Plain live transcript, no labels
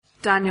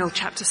Daniel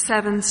chapter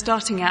 7,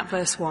 starting at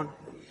verse 1.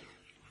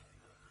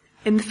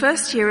 In the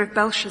first year of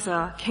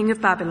Belshazzar, king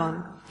of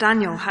Babylon,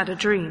 Daniel had a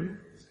dream,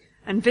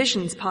 and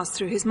visions passed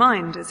through his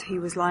mind as he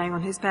was lying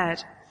on his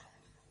bed.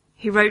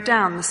 He wrote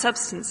down the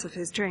substance of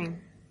his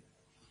dream.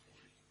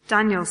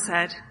 Daniel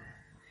said,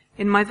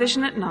 "In my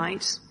vision at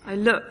night I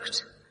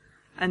looked,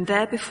 and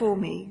there before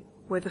me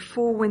were the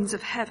four winds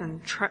of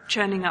heaven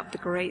churning up the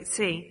great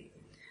sea.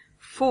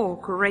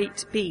 4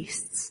 great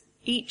beasts,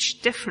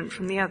 each different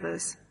from the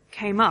others,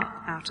 came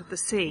up out of the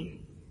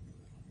sea.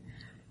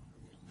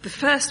 The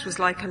first was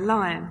like a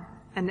lion,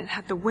 and it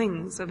had the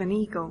wings of an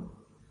eagle.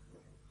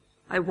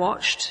 I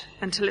watched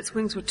until its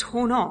wings were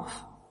torn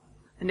off,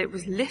 and it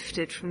was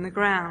lifted from the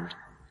ground,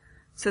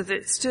 so that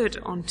it stood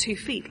on 2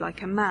 feet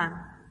like a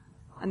man,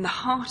 and the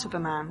heart of a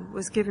man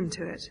was given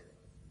to it.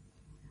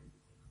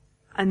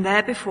 And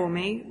there before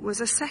me was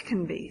a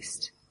second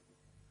beast,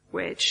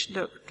 which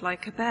looked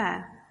like a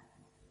bear.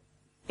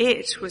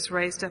 It was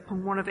raised up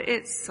on one of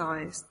its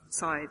sides,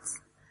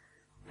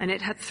 and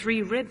it had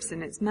 3 ribs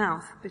in its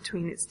mouth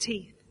between its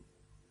teeth.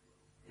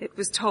 It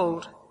was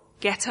told,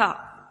 'Get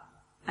up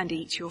and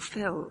eat your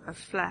fill of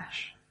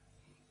flesh.'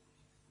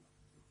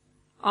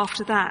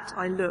 After that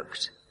I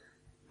looked,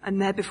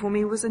 and there before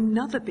me was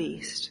another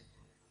beast,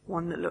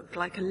 one that looked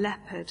like a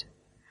leopard.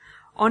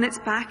 On its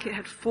back it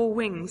had 4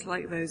 wings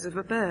like those of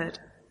a bird.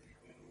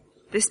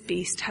 This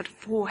beast had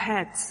 4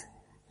 heads,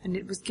 and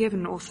it was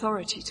given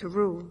authority to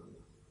rule.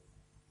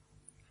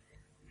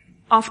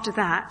 After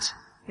that,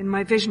 in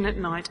my vision at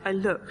night, I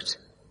looked,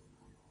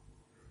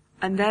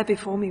 and there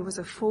before me was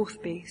a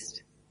 4th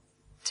beast,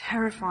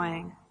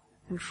 terrifying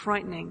and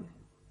frightening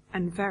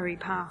and very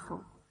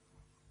powerful.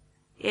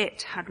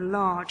 It had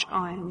large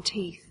iron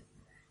teeth.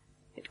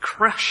 It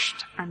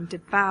crushed and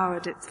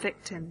devoured its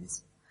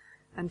victims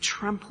and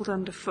trampled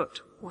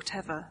underfoot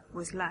whatever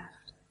was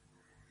left.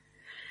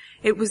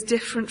 It was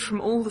different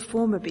from all the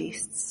former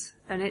beasts,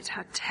 and it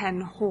had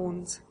 10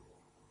 horns.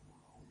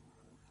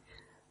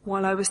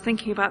 While I was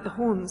thinking about the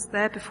horns,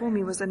 there before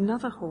me was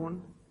another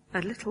horn,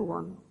 a little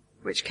one,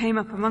 which came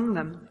up among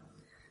them,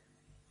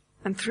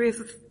 and 3 of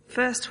the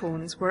first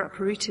horns were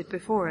uprooted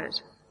before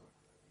it.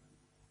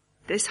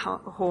 This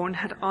horn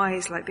had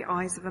eyes like the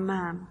eyes of a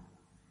man,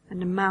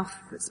 and a mouth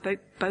that spoke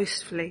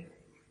boastfully.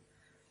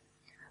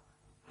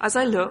 As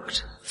I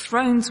looked,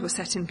 thrones were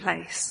set in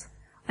place,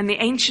 and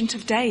the Ancient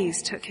of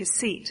Days took his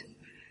seat.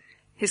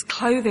 His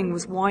clothing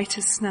was white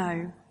as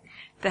snow.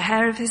 The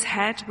hair of his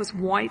head was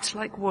white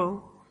like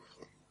wool.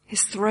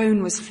 His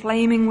throne was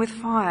flaming with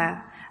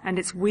fire, and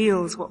its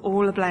wheels were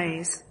all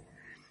ablaze.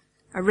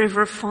 A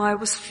river of fire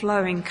was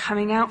flowing,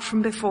 coming out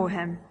from before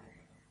him.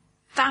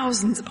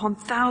 Thousands upon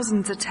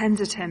thousands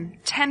attended him.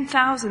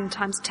 10,000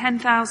 times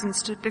 10,000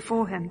 stood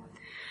before him.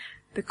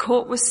 The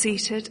court was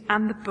seated,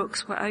 and the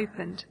books were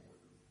opened.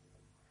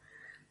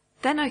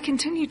 Then I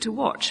continued to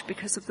watch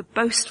because of the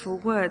boastful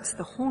words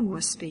the horn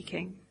was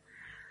speaking.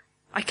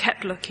 I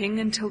kept looking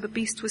until the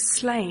beast was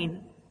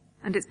slain,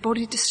 and its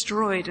body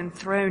destroyed and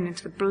thrown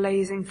into the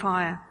blazing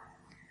fire.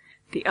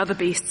 The other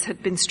beasts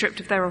had been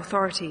stripped of their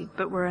authority,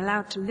 but were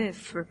allowed to live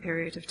for a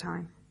period of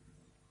time.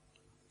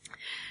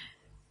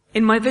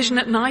 In my vision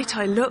at night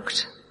I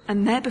looked,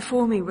 and there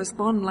before me was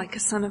one like a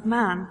son of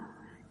man,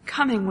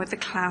 coming with the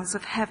clouds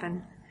of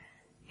heaven.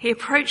 He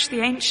approached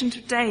the Ancient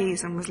of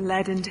Days and was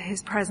led into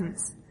his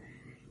presence.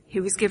 He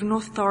was given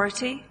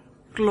authority,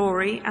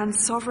 glory, and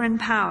sovereign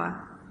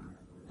power.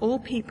 All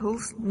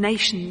peoples,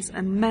 nations,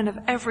 and men of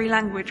every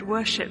language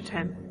worshipped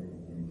him.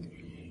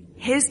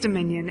 His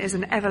dominion is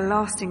an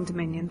everlasting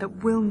dominion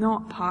that will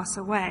not pass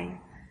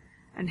away,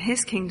 and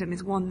his kingdom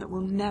is one that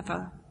will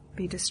never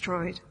be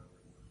destroyed.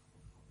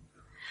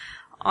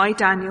 I,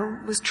 Daniel,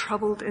 was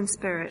troubled in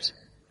spirit,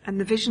 and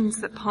the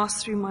visions that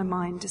passed through my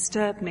mind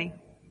disturbed me.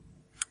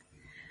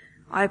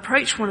 I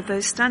approached one of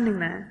those standing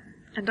there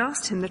and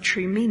asked him the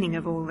true meaning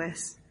of all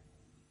this.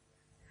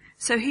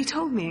 So he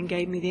told me and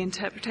gave me the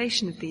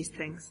interpretation of these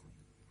things.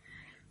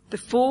 The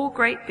 4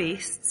 great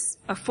beasts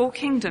are 4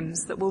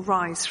 kingdoms that will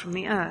rise from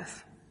the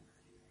earth.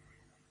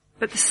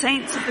 But the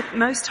saints of the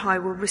Most High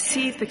will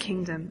receive the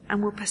kingdom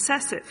and will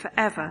possess it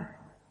forever.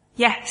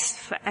 Yes,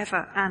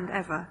 forever and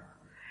ever.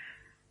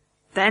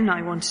 Then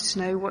I wanted to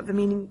know what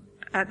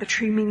the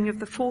true meaning of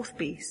the 4th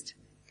beast,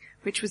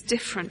 which was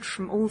different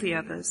from all the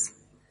others,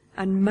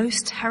 and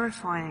most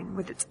terrifying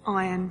with its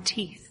iron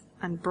teeth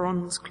and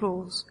bronze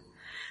claws.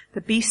 The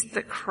beast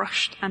that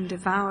crushed and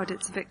devoured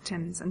its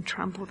victims and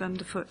trampled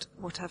underfoot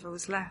whatever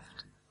was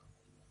left.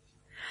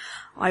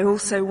 I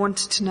also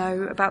wanted to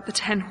know about the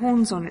 10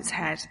 horns on its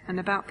head and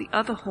about the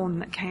other horn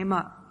that came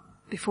up,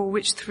 before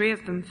which 3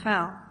 of them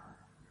fell.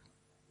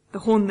 The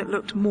horn that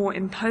looked more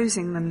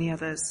imposing than the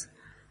others,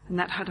 and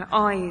that had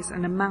eyes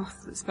and a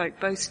mouth that spoke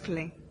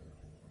boastfully.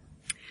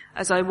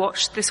 As I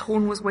watched, this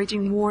horn was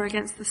waging war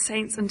against the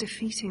saints and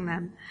defeating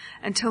them,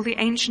 until the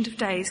Ancient of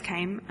Days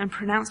came and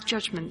pronounced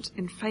judgment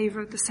in favor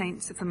of the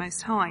saints of the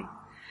Most High.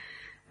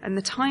 And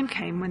the time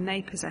came when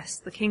they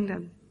possessed the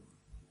kingdom.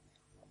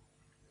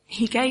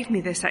 He gave me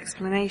this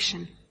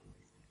explanation.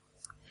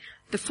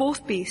 The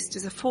fourth beast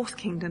is a fourth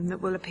kingdom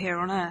that will appear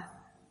on earth.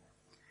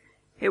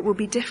 It will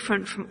be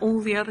different from all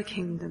the other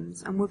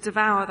kingdoms and will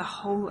devour the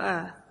whole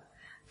earth,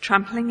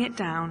 trampling it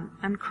down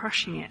and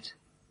crushing it.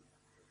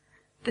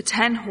 The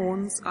 10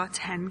 horns are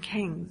 10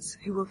 kings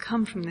who will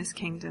come from this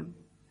kingdom.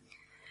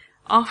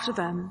 After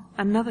them,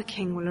 another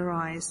king will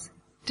arise,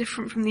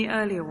 different from the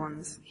earlier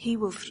ones. He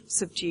will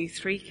subdue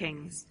 3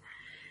 kings.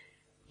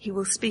 He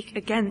will speak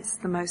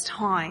against the Most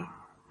High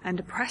and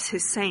oppress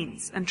his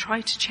saints and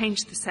try to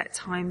change the set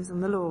times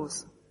and the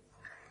laws.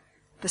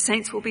 The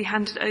saints will be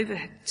handed over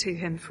to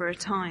him for a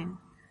time,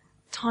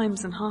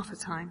 times and half a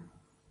time.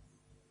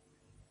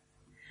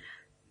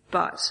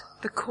 But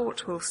the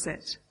court will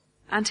sit,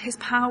 and his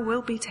power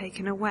will be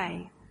taken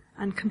away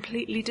and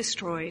completely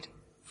destroyed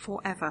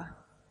forever.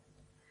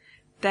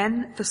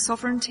 Then the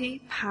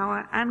sovereignty,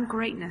 power, and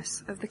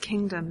greatness of the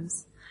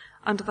kingdoms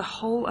under the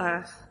whole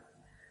earth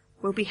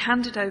will be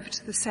handed over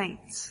to the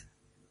saints,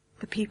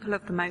 the people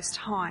of the Most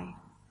High.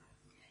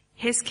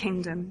 His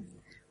kingdom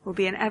will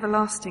be an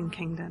everlasting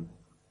kingdom,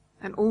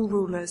 and all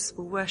rulers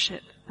will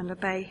worship and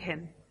obey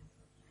him.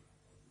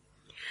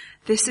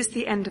 This is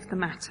the end of the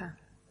matter.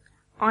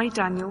 I,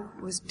 Daniel,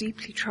 was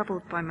deeply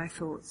troubled by my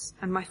thoughts,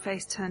 and my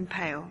face turned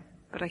pale,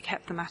 but I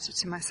kept the matter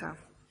to myself.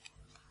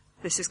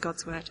 This is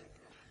God's word.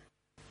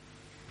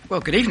 Well,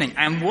 good evening,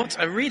 and what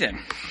a reading.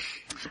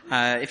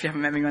 If you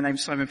haven't met me, my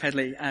name's Simon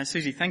Pedley.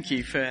 Susie, thank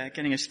you for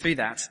getting us through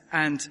that.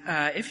 And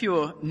if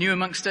you're new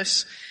amongst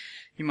us,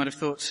 you might have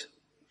thought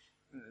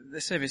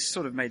the service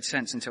sort of made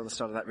sense until the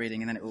start of that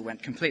reading, and then it all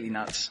went completely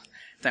nuts.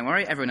 Don't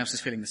worry, everyone else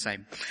is feeling the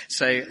same.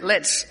 So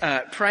let's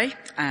pray,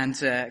 and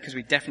because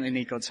we definitely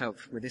need God's help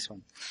with this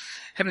one.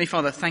 Heavenly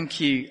Father, thank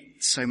you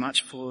so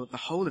much for the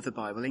whole of the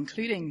Bible,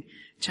 including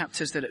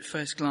chapters that at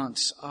first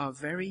glance are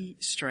very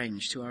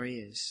strange to our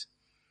ears.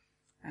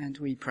 And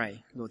we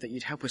pray, Lord, that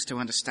you'd help us to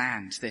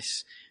understand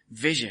this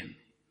vision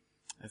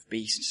of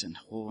beasts and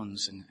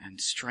horns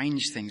and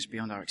strange things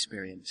beyond our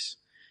experience.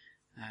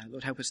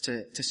 Lord, help us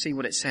to see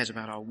what it says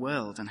about our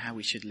world and how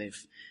we should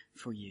live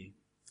for you.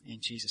 In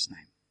Jesus'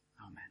 name,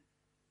 amen.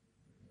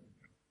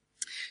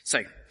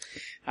 So,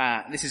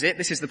 this is it.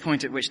 This is the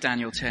point at which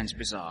Daniel turns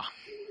bizarre.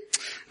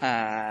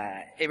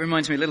 It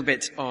reminds me a little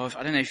bit of,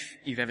 I don't know if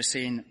you've ever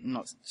seen,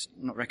 not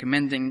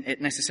recommending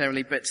it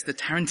necessarily, but the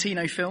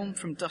Tarantino film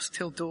From Dusk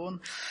Till Dawn.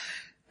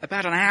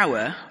 About an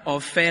hour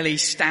of fairly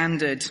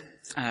standard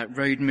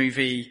road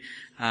movie.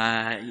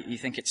 You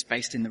think it's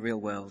based in the real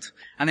world.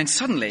 And then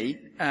suddenly,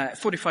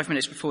 45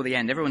 minutes before the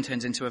end, everyone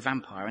turns into a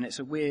vampire, and it's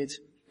a weird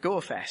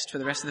gore fest for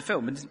the rest of the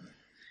film. And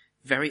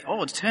very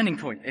odd turning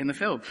point in the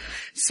film.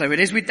 So it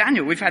is with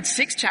Daniel. We've had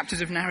 6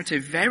 chapters of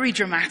narrative, very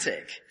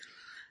dramatic.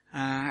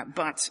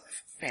 But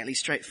fairly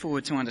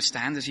straightforward to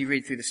understand as you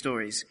read through the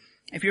stories.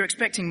 If you're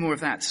expecting more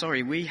of that,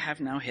 sorry, we have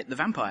now hit the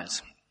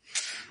vampires.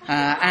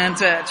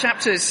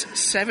 Chapters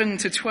 7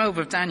 to 12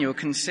 of Daniel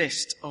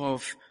consist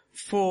of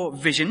 4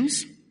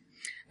 visions.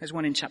 There's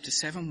one in chapter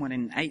 7, one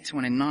in 8,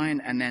 one in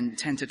 9, and then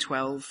 10 to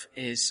 12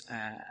 is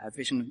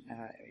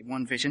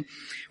one vision.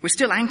 We're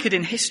still anchored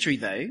in history,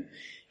 though.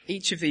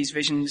 Each of these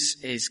visions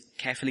is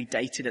carefully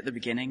dated at the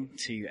beginning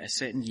to a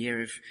certain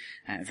year of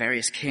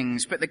various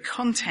kings, but the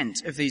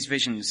content of these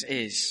visions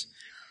is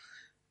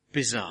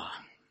bizarre,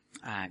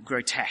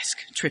 grotesque,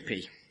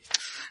 trippy.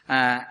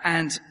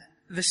 And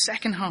the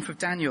second half of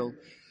Daniel,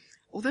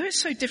 although it's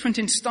so different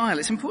in style,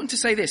 it's important to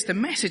say this, the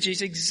message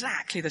is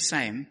exactly the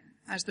same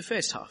as the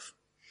first half.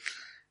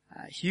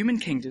 Human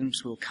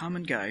kingdoms will come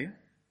and go,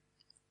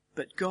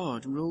 but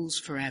God rules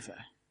forever,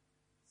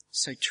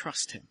 so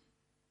trust him.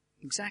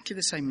 Exactly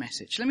the same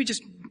message. Let me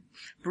just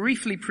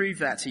briefly prove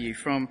that to you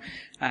from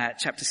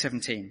chapter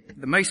 17.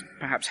 The most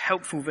perhaps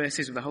helpful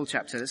verses of the whole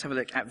chapter. Let's have a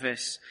look at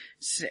verse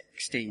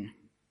 16.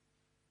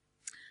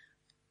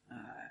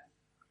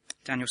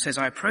 Daniel says,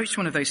 I approached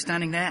one of those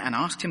standing there and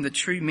asked him the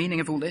true meaning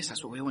of all this.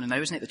 That's what we want to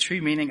know, isn't it? The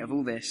true meaning of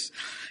all this.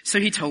 So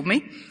he told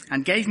me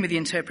and gave me the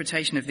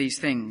interpretation of these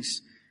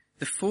things.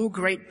 The 4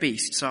 great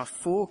beasts are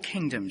 4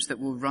 kingdoms that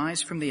will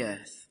rise from the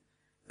earth,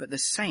 but the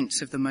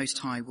saints of the Most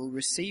High will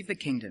receive the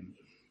kingdom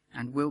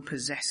and will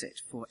possess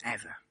it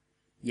forever.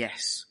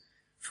 Yes,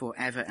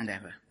 forever and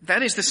ever.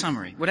 That is the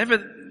summary.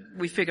 Whatever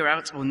we figure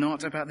out or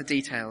not about the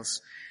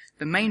details,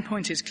 the main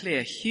point is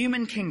clear.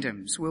 Human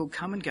kingdoms will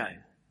come and go,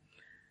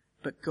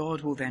 but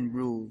God will then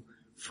rule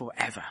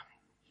forever.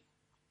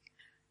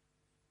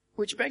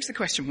 Which begs the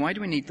question, why do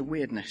we need the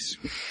weirdness?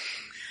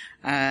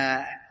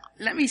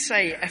 Let me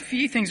say a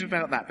few things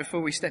about that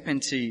before we step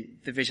into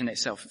the vision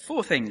itself.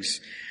 4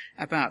 things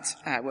about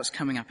what's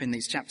coming up in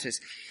these chapters.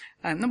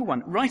 Number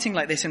 1, writing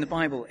like this in the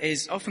Bible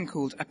is often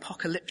called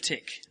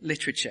apocalyptic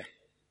literature.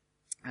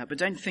 But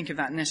don't think of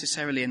that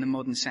necessarily in the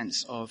modern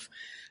sense of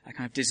a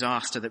kind of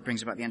disaster that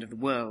brings about the end of the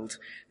world.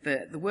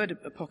 The word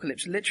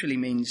apocalypse literally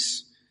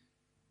means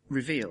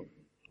reveal,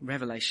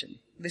 revelation.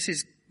 This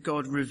is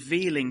God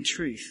revealing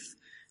truth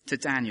to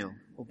Daniel,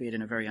 albeit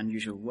in a very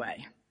unusual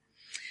way.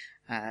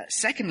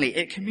 Secondly,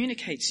 it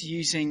communicates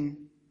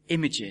using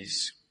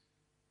images.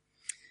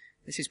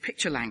 This is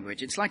picture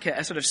language. It's like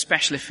a sort of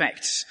special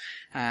effects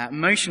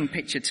motion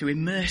picture to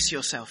immerse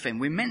yourself in.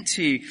 We're meant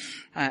to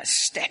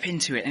step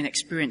into it and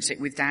experience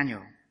it with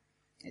Daniel.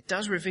 It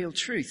does reveal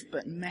truth,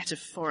 but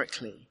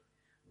metaphorically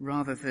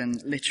rather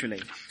than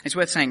literally. It's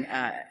worth saying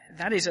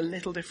that is a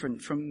little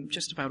different from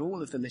just about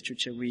all of the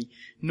literature we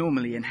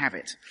normally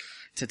inhabit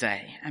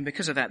today. And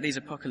because of that, these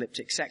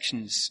apocalyptic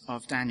sections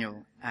of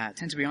Daniel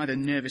tend to be either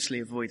nervously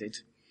avoided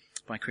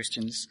by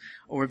Christians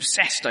or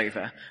obsessed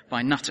over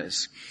by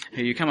nutters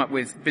who come up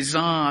with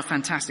bizarre,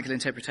 fantastical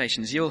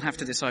interpretations. You'll have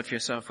to decide for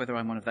yourself whether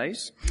I'm one of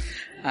those.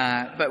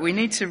 But we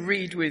need to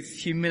read with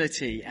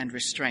humility and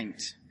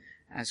restraint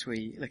as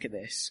we look at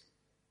this.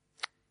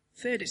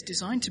 Third, it's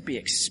designed to be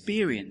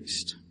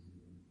experienced.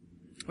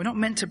 We're not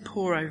meant to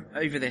pore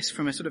over this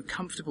from a sort of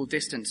comfortable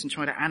distance and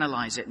try to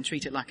analyze it and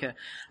treat it like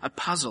a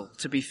puzzle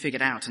to be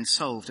figured out and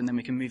solved, and then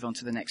we can move on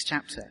to the next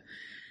chapter.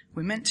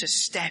 We're meant to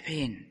step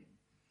in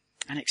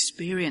and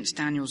experience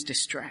Daniel's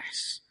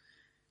distress,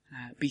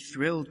 be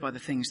thrilled by the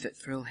things that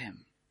thrill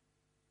him.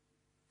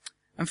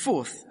 And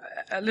fourth,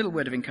 a little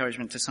word of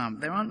encouragement to some.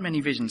 There aren't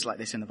many visions like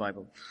this in the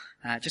Bible.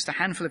 Just a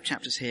handful of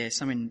chapters here,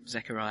 some in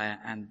Zechariah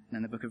and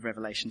in the book of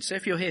Revelation. So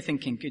if you're here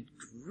thinking, good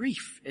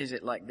grief, is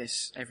it like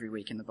this every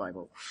week in the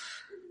Bible?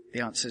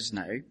 The answer's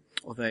no,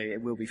 although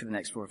it will be for the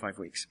next 4 or 5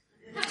 weeks.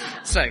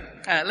 So,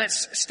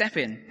 let's step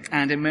in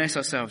and immerse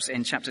ourselves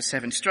in chapter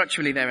 7.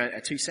 Structurally, there are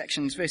 2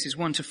 sections. Verses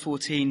 1 to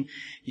 14,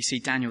 you see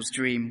Daniel's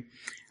dream.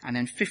 And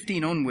then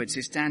 15 onwards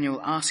is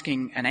Daniel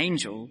asking an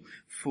angel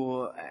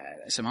for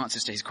some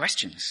answers to his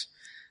questions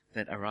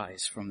that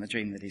arise from the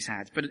dream that he's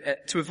had.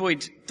 But to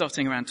avoid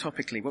dotting around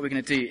topically, what we're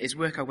going to do is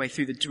work our way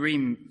through the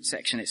dream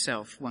section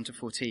itself, 1 to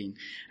 14,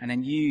 and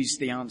then use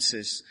the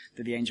answers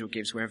that the angel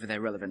gives wherever they're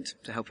relevant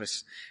to help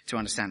us to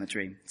understand the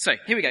dream. So,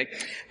 here we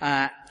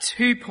go.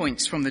 2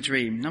 points from the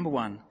dream. Number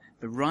 1,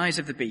 the rise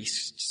of the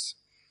beasts.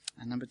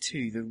 And number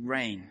 2, the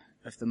reign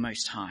of the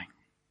Most High.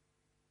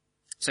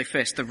 So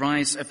first, the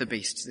rise of the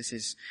beasts. This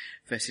is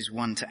verses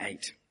 1 to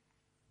 8.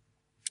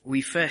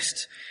 We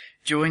first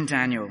join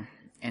Daniel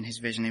in his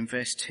vision in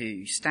verse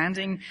 2,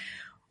 standing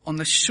on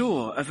the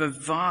shore of a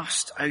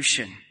vast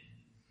ocean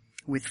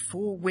with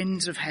 4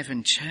 winds of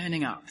heaven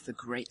churning up the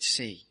great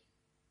sea.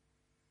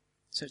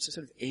 So it's a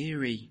sort of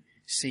eerie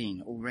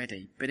scene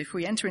already. But if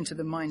we enter into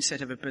the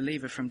mindset of a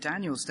believer from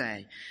Daniel's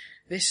day,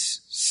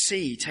 this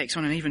sea takes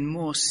on an even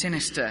more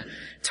sinister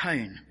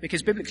tone,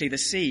 because biblically the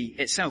sea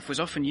itself was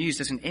often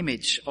used as an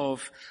image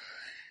of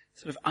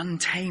sort of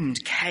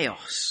untamed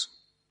chaos,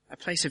 a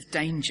place of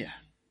danger,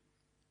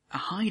 a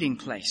hiding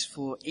place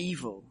for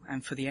evil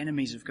and for the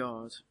enemies of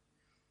God.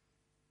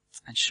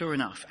 And sure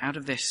enough, out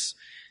of this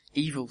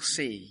evil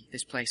sea,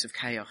 this place of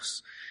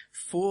chaos,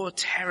 4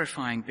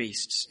 terrifying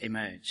beasts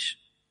emerge.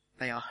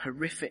 They are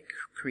horrific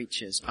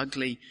creatures,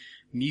 ugly,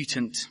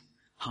 mutant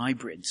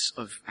hybrids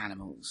of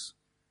animals,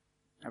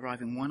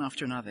 arriving one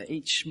after another,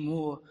 each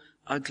more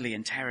ugly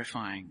and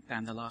terrifying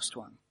than the last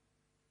one.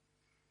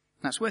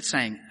 Now, it's worth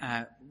saying,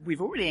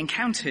 we've already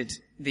encountered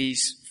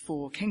these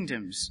 4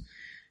 kingdoms.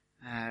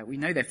 We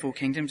know they're 4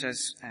 kingdoms,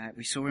 as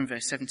we saw in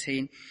verse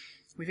 17.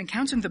 We've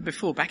encountered them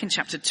before, back in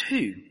chapter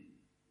 2.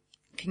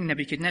 King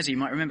Nebuchadnezzar, you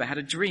might remember, had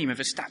a dream of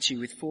a statue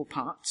with 4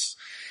 parts.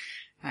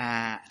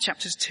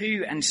 Chapters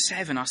 2 and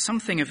 7 are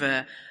something of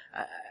a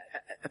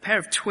pair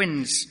of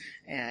twins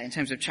in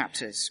terms of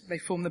chapters. They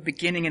form the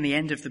beginning and the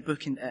end of the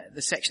book, in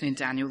the section in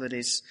Daniel that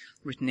is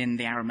written in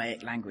the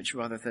Aramaic language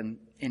rather than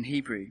in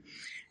Hebrew.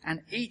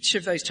 And each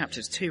of those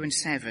chapters, 2 and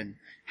 7,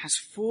 has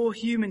 4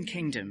 human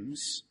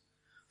kingdoms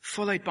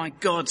followed by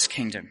God's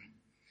kingdom,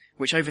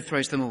 which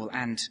overthrows them all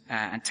and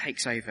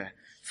takes over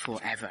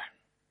forever.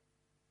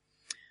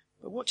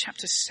 But what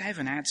chapter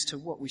 7 adds to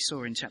what we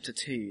saw in chapter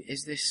 2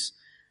 is this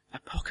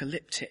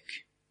apocalyptic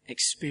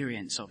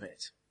experience of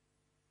it.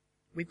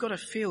 We've got to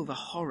feel the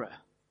horror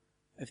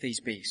of these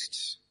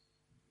beasts.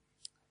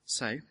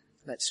 So,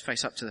 let's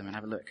face up to them and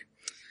have a look.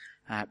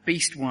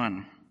 Beast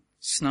 1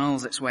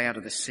 snarls its way out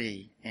of the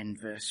sea in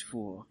verse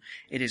 4.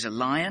 It is a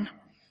lion,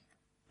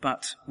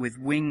 but with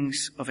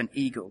wings of an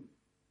eagle.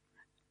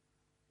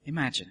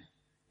 Imagine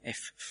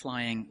if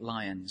flying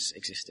lions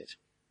existed.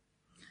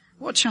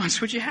 What chance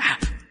would you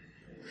have?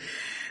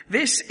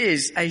 This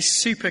is a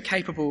super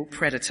capable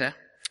predator,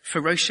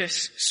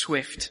 ferocious,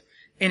 swift,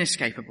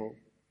 inescapable.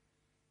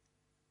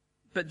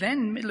 But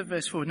then, middle of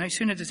verse 4, no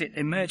sooner does it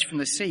emerge from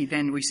the sea,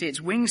 then we see its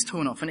wings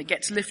torn off and it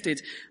gets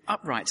lifted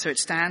upright. So it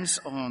stands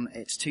on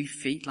its 2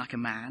 feet like a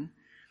man,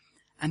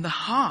 and the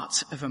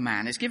heart of a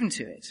man is given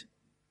to it.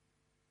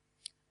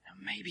 Now,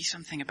 maybe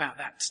something about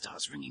that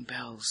starts ringing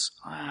bells.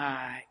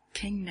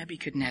 King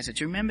Nebuchadnezzar.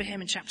 Do you remember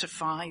him in chapter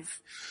 5?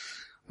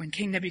 When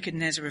King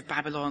Nebuchadnezzar of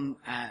Babylon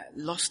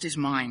lost his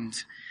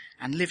mind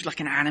and lived like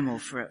an animal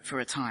for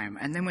a time.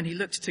 And then when he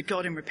looked to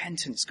God in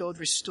repentance, God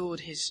restored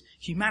his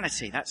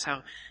humanity. That's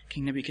how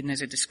King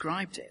Nebuchadnezzar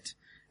described it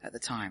at the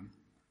time.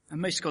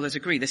 And most scholars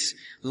agree this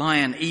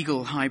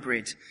lion-eagle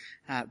hybrid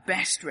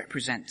best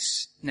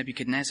represents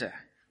Nebuchadnezzar,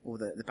 or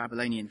the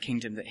Babylonian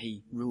kingdom that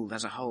he ruled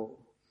as a whole.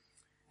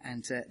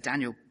 And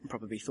Daniel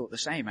probably thought the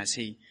same as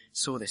he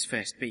saw this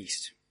first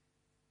beast.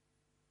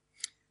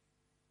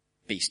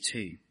 Beast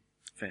 2,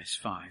 verse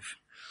 5.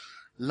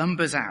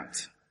 Lumbers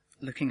out,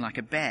 looking like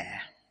a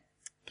bear.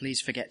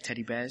 Please forget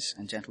teddy bears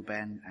and gentle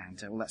Ben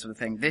and all that sort of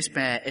thing. This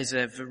bear is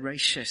a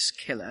voracious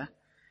killer.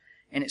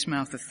 In its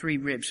mouth are 3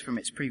 ribs from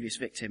its previous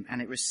victim,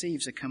 and it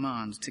receives a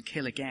command to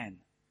kill again.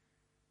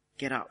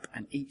 Get up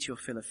and eat your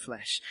fill of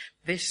flesh.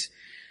 This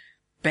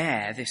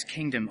bear, this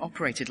kingdom,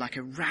 operated like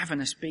a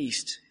ravenous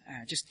beast,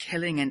 just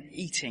killing and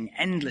eating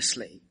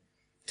endlessly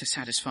to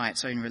satisfy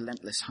its own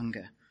relentless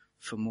hunger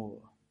for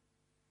more.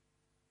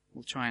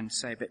 We'll try and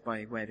say a bit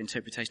by way of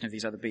interpretation of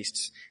these other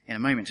beasts in a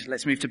moment.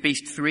 Let's move to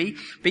beast 3.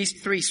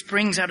 Beast 3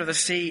 springs out of the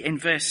sea in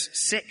verse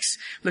 6,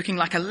 looking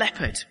like a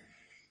leopard,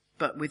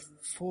 but with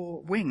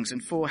 4 wings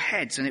and 4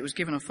 heads, and it was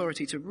given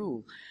authority to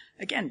rule.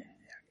 Again,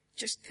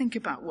 just think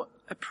about what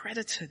a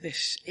predator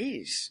this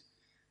is.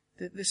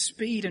 The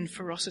speed and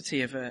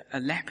ferocity of a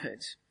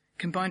leopard,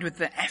 combined with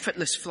the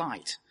effortless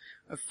flight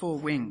of 4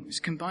 wings,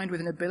 combined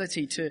with an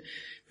ability to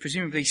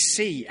presumably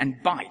see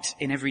and bite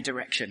in every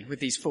direction with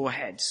these 4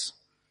 heads.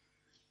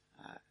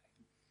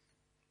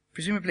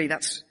 Presumably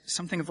that's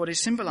something of what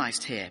is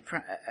symbolized here.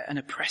 An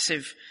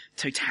oppressive,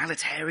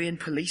 totalitarian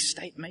police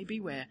state maybe,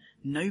 where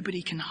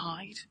nobody can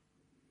hide.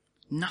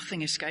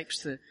 Nothing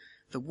escapes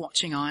the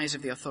watching eyes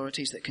of the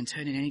authorities that can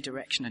turn in any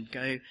direction and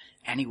go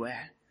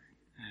anywhere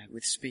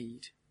with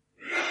speed.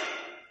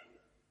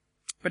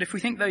 But if we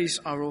think those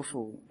are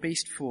awful,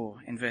 Beast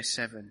 4 in verse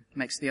 7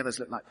 makes the others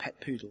look like pet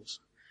poodles.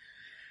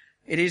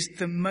 It is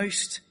the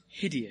most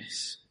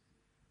hideous.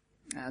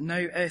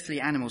 No earthly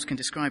animals can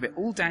describe it.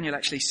 All Daniel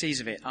actually sees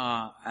of it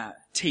are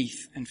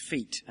teeth and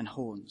feet and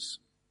horns.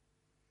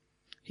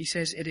 He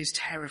says it is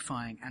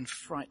terrifying and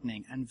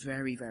frightening and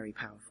very, very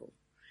powerful.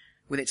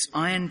 With its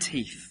iron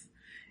teeth,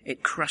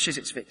 it crushes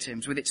its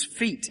victims. With its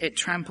feet, it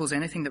tramples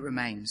anything that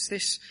remains.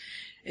 This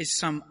is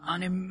some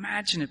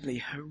unimaginably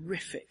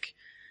horrific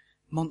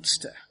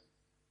monster.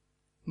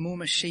 More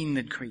machine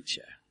than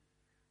creature.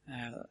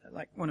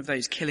 Like one of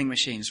those killing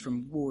machines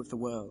from War of the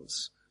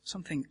Worlds.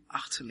 Something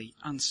utterly,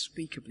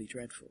 unspeakably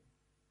dreadful.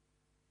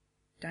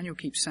 Daniel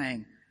keeps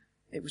saying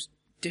it was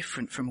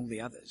different from all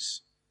the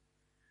others.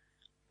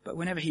 But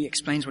whenever he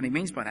explains what he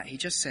means by that, he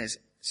just says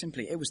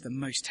simply, it was the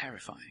most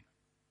terrifying.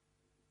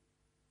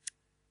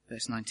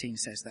 Verse 19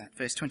 says that.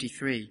 Verse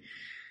 23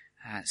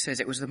 says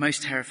it was the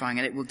most terrifying,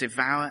 and it will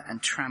devour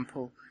and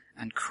trample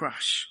and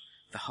crush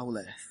the whole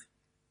earth.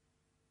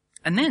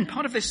 And then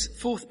part of this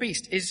 4th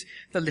beast is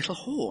the little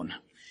horn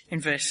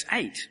in verse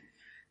 8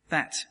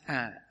 that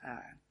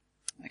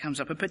comes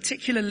up, a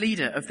particular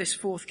leader of this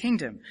 4th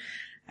kingdom.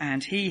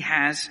 And he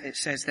has, it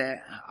says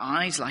there,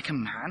 eyes like a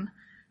man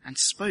and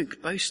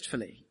spoke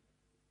boastfully.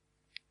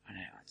 I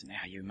don't know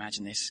how you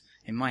imagine this.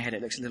 In my head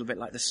it looks a little bit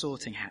like the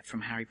Sorting Hat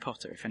from Harry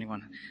Potter, if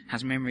anyone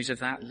has memories of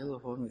that, little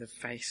horn with a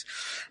face.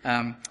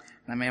 That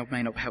may or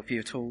may not help you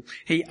at all.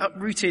 He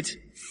uprooted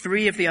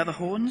 3 of the other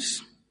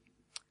horns.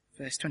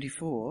 Verse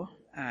 24,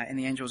 in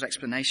the angel's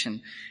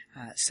explanation,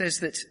 says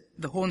that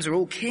the horns are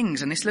all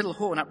kings, and this little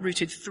horn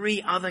uprooted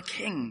 3 other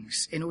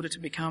kings in order to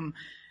become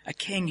a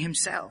king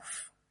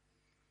himself.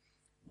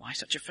 Why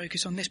such a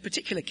focus on this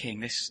particular king,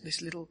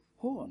 this little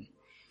horn?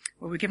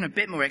 Well, we're given a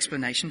bit more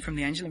explanation from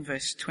the angel in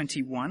verse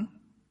 21.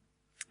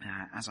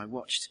 As I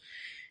watched,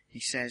 he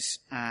says,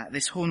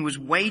 this horn was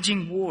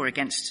waging war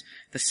against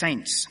the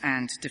saints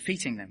and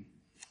defeating them.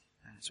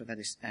 So that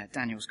is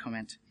Daniel's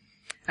comment.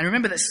 And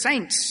remember that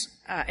saints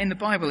in the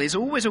Bible is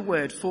always a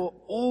word for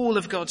all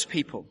of God's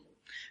people,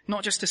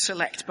 not just a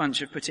select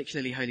bunch of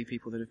particularly holy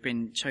people that have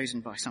been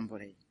chosen by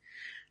somebody.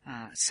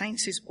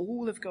 Saints is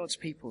all of God's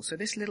people. So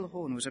this little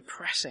horn was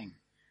oppressing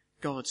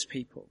God's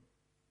people.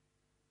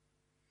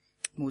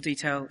 More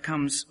detail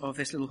comes of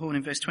this little horn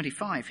in verse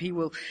 25. He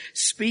will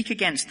speak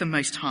against the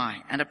Most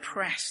High and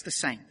oppress the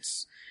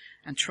saints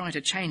and try to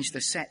change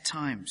the set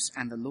times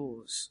and the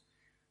laws.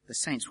 The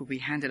saints will be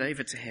handed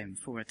over to him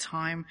for a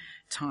time,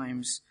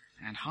 times,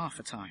 and half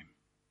a time.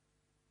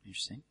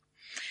 Interesting.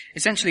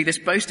 Essentially, this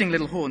boasting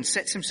little horn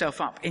sets himself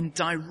up in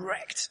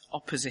direct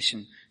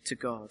opposition to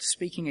God,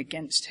 speaking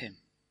against him,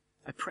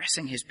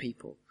 oppressing his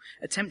people,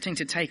 attempting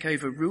to take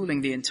over,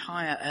 ruling the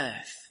entire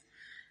earth,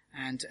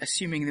 and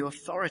assuming the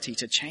authority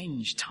to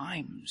change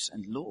times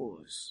and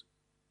laws.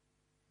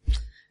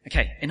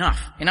 Okay,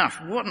 enough.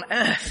 What on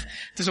earth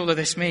does all of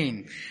this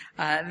mean?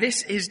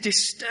 This is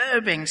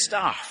disturbing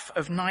stuff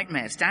of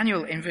nightmares.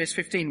 Daniel in verse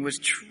 15 was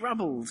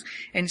troubled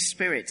in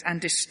spirit and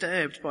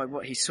disturbed by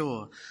what he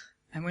saw.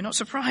 And we're not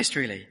surprised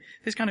really.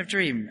 This kind of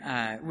dream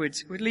would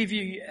leave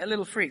you a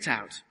little freaked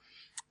out.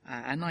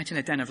 A night in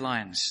a den of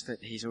lions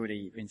that he's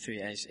already been through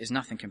is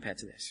nothing compared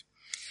to this.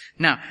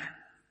 Now,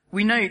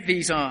 we know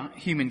these are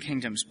human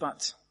kingdoms,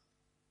 but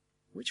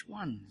which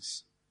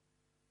ones?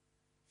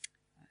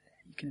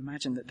 You can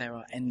imagine that there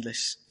are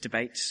endless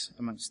debates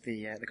amongst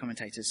the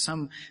commentators.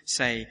 Some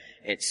say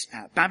it's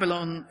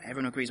Babylon,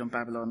 everyone agrees on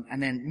Babylon,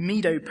 and then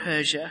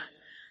Medo-Persia,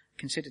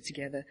 considered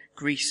together,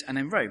 Greece and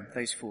then Rome,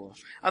 those four.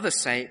 Others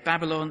say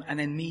Babylon and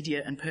then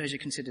Media and Persia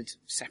considered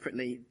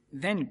separately,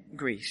 then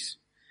Greece,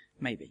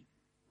 maybe.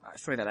 I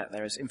throw that out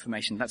there as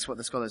information. That's what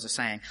the scholars are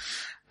saying.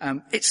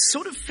 It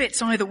sort of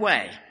fits either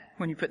way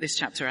when you put this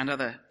chapter and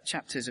other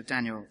chapters of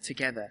Daniel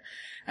together.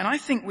 And I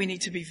think we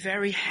need to be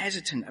very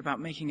hesitant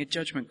about making a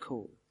judgment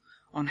call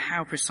on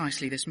how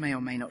precisely this may or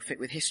may not fit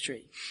with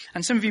history.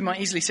 And some of you might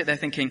easily sit there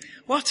thinking,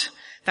 what?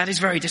 That is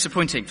very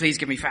disappointing. Please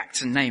give me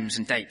facts and names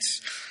and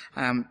dates.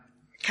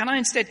 Can I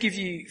instead give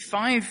you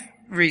 5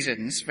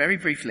 reasons, very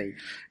briefly,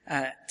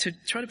 to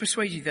try to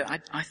persuade you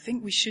that I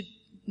think we should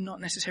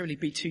not necessarily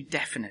be too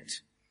definite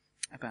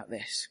about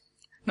this.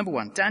 Number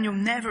 1, Daniel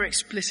never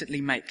explicitly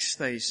makes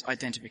those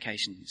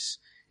identifications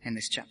in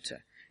this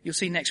chapter. You'll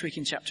see next week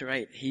in chapter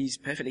 8, he's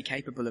perfectly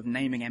capable of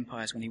naming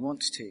empires when he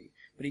wants to,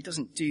 but he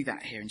doesn't do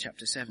that here in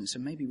chapter 7, so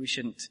maybe we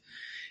shouldn't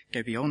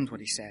go beyond what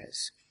he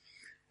says.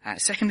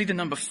 Secondly, the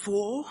number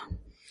 4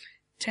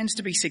 tends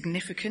to be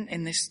significant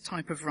in this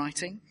type of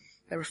writing.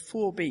 There are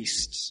 4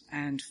 beasts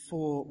and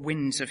 4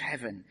 winds of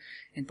heaven.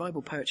 In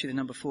Bible poetry, the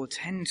number 4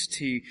 tends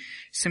to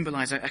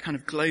symbolize a kind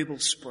of global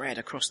spread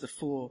across the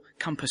 4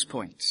 compass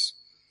points,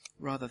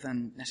 rather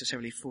than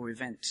necessarily 4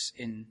 events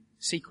in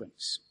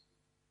sequence.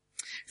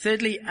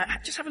 Thirdly,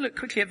 just have a look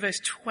quickly at verse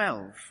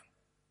 12.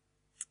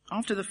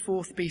 After the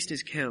 4th beast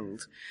is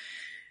killed,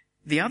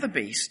 the other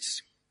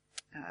beasts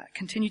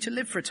continue to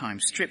live for a time,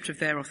 stripped of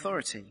their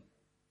authority.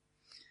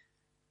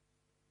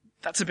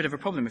 That's a bit of a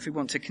problem if we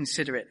want to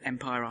consider it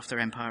empire after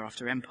empire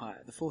after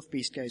empire. The 4th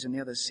beast goes and the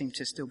others seem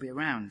to still be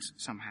around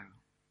somehow.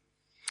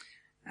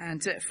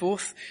 And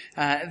fourth,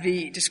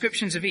 the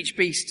descriptions of each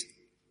beast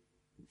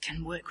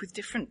can work with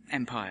different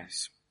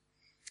empires.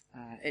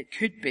 It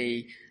could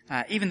be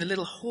even the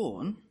little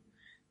horn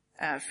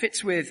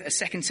fits with a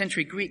 2nd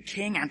century Greek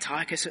king,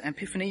 Antiochus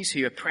Epiphanes,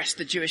 who oppressed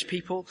the Jewish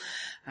people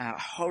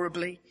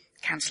horribly,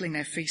 cancelling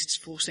their feasts,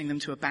 forcing them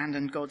to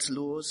abandon God's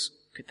laws.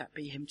 Could that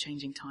be him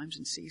changing times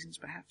and seasons,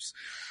 perhaps?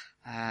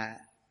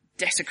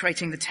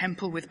 Desecrating the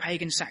temple with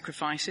pagan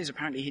sacrifices.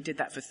 Apparently he did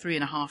that for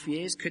 3.5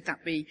 years. Could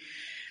that be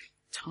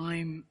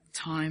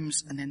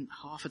times, and then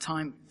half a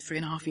time,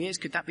 3.5 years?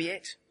 Could that be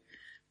it?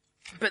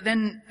 But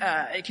then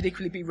it could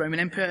equally be Roman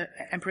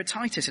Emperor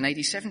Titus in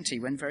AD 70,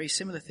 when very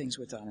similar things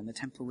were done and the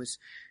temple was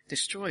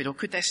destroyed. Or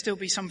could there still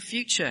be some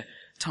future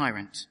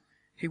tyrant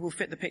who will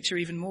fit the picture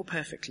even more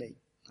perfectly?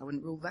 I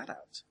wouldn't rule that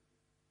out.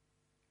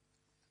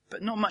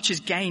 But not much is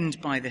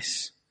gained by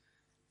this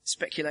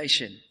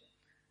speculation.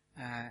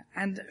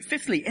 And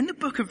fifthly, in the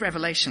book of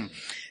Revelation,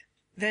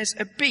 there's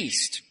a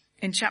beast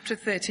in chapter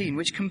 13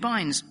 which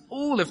combines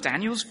all of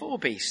Daniel's 4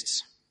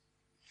 beasts.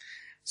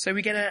 So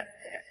we get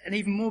an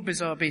even more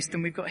bizarre beast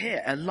than we've got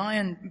here. A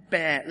lion,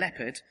 bear,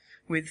 leopard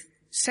with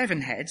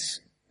 7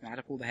 heads, add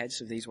up all the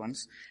heads of these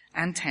ones,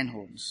 and 10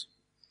 horns.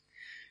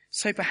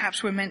 So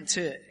perhaps we're meant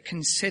to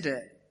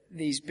consider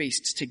these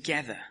beasts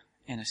together,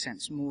 in a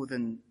sense, more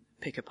than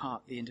pick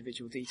apart the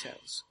individual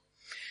details.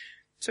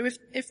 So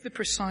if the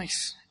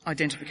precise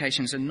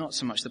identifications are not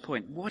so much the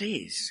point, what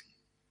is?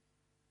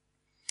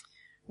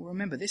 Well,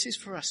 remember, this is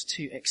for us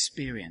to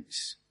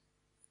experience,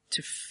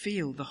 to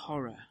feel the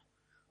horror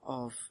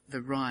of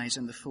the rise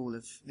and the fall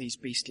of these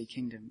beastly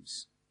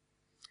kingdoms.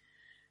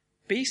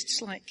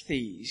 Beasts like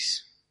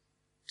these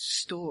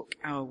stalk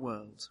our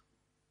world.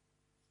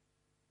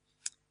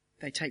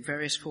 They take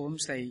various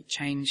forms, they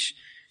change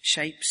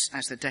shapes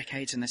as the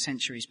decades and the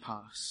centuries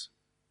pass.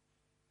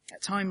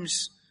 At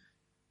times,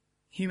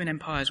 human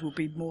empires will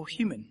be more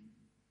human.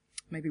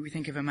 Maybe we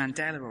think of a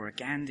Mandela or a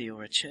Gandhi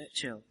or a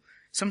Churchill.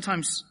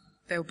 Sometimes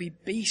they'll be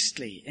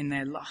beastly in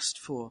their lust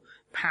for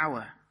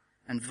power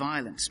and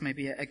violence.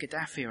 Maybe a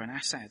Gaddafi or an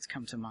Assad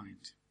come to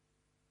mind.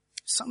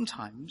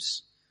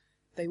 Sometimes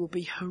they will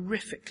be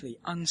horrifically,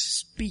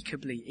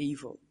 unspeakably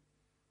evil,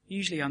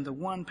 usually under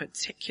one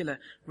particular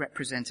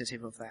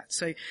representative of that.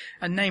 So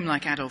a name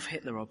like Adolf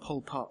Hitler or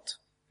Pol Pot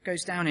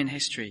goes down in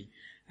history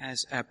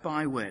as a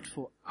byword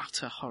for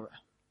utter horror.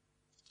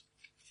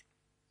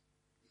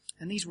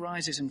 And these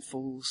rises and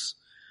falls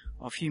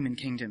of human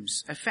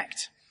kingdoms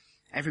affect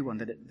everyone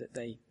that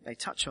they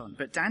touch on.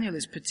 But Daniel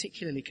is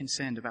particularly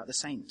concerned about the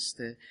saints,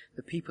 the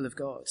people of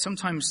God.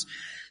 Sometimes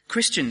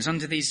Christians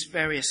under these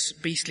various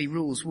beastly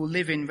rules will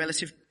live in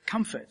relative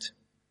comfort.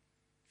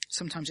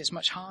 Sometimes it's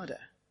much harder.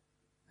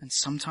 And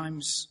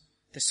sometimes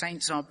the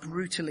saints are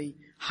brutally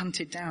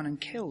hunted down and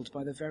killed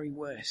by the very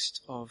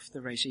worst of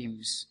the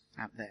regimes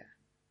out there.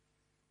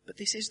 But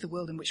this is the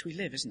world in which we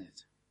live, isn't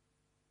it?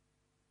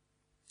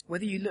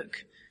 Whether you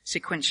look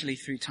sequentially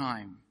through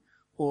time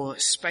or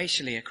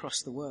spatially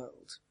across the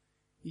world,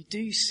 you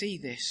do see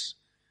this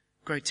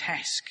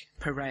grotesque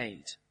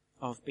parade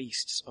of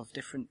beasts of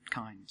different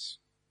kinds.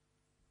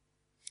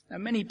 Now,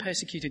 many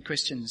persecuted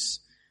Christians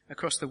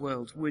across the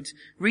world would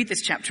read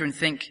this chapter and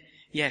think,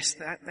 yes,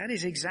 that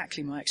is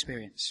exactly my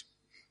experience.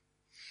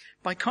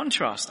 By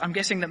contrast, I'm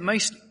guessing that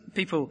most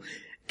people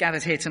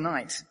gathered here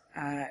tonight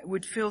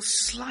would feel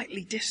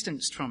slightly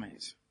distanced from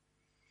it.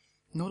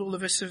 Not all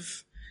of us have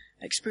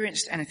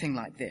experienced anything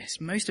like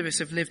this. Most of us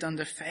have lived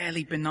under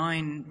fairly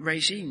benign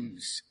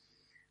regimes,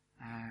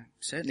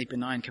 certainly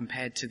benign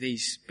compared to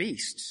these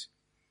beasts.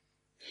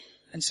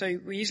 And so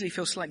we easily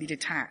feel slightly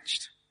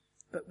detached,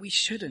 but we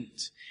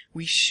shouldn't.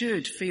 We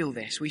should feel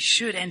this. We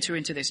should enter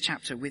into this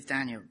chapter with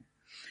Daniel.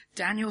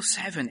 Daniel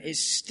 7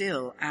 is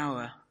still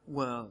our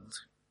world,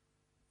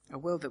 a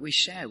world that we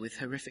share with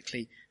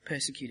horrifically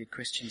persecuted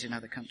Christians in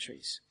other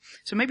countries.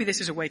 So maybe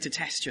this is a way to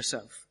test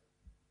yourself.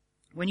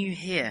 When you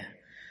hear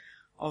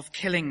of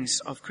killings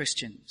of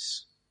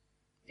Christians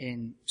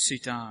in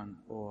Sudan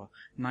or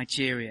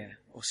Nigeria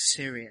or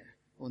Syria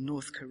or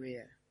North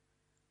Korea,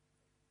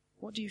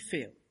 what do you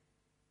feel?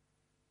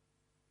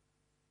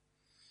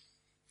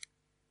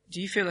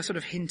 Do you feel a sort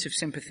of hint of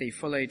sympathy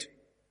followed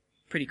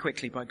pretty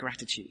quickly by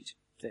gratitude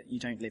that you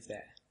don't live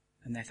there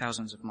and they're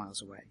thousands of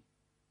miles away?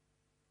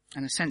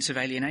 And a sense of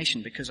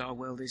alienation because our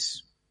world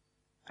is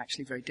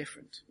actually very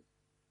different.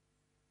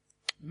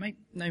 Make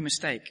no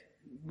mistake,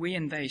 we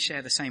and they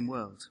share the same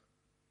world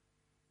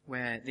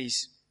where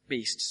these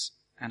beasts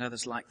and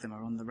others like them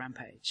are on the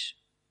rampage.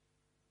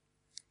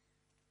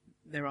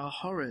 There are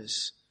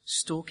horrors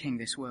stalking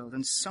this world,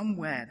 and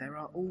somewhere there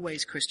are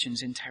always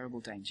Christians in terrible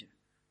danger.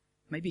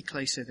 Maybe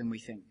closer than we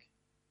think.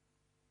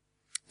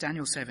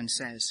 Daniel 7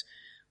 says,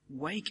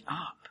 wake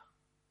up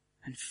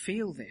and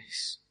feel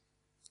this.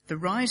 The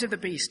rise of the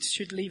beast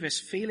should leave us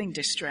feeling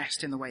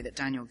distressed in the way that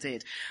Daniel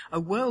did. A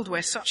world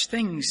where such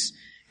things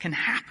can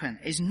happen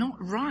is not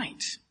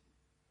right.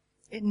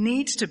 It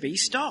needs to be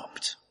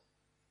stopped.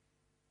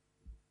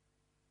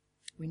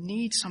 We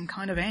need some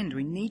kind of end.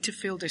 We need to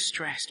feel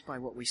distressed by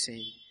what we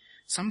see.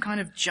 Some kind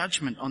of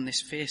judgment on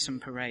this fearsome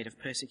parade of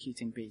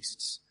persecuting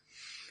beasts.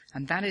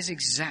 And that is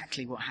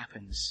exactly what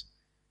happens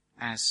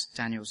as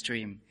Daniel's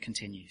dream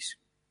continues.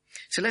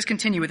 So let's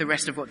continue with the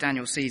rest of what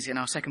Daniel sees in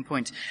our second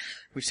point.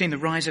 We've seen the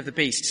rise of the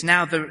beasts.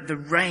 Now the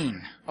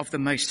reign of the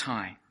Most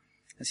High.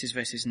 This is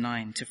verses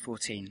 9 to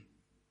 14.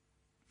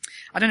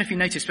 I don't know if you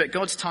noticed, but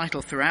God's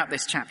title throughout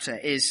this chapter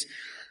is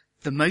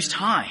the Most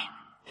High.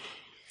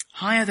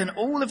 Higher than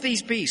all of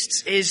these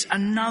beasts is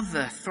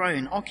another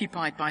throne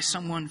occupied by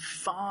someone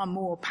far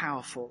more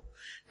powerful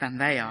than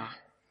they are.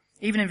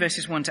 Even in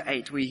verses 1 to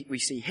 8, we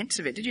see hints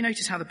of it. Did you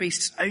notice how the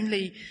beasts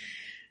only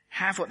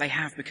have what they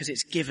have because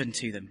it's given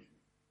to them?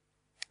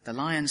 The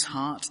lion's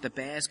heart, the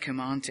bear's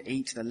command to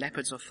eat, the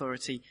leopard's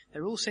authority,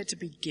 they're all said to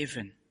be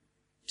given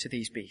to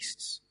these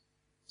beasts.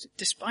 So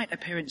despite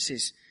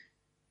appearances,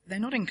 they're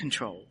not in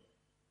control.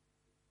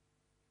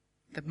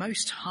 The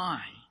Most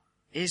High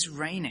is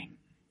reigning,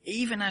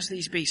 even as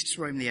these beasts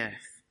roam the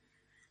earth.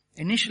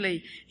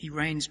 Initially, he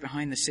reigns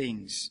behind the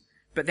scenes.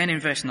 But then in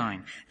verse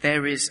 9,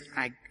 there is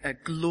a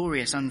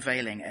glorious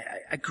unveiling.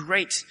 A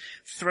great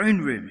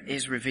throne room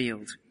is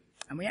revealed.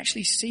 And we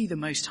actually see the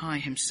Most High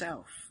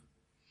himself.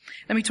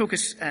 Let me talk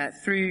us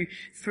through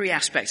three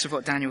aspects of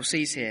what Daniel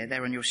sees here,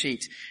 there on your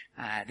sheet.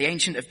 The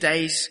Ancient of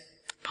Days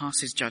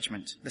passes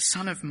judgment. The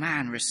Son of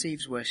Man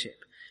receives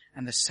worship.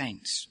 And the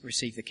saints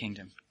receive the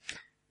kingdom.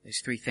 Those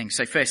three things.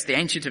 So first, the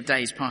Ancient of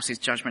Days passes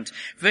judgment.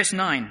 Verse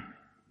 9,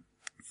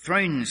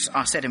 thrones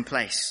are set in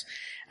place.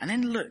 And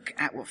then look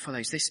at what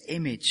follows, this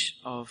image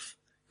of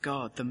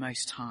God, the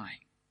Most High.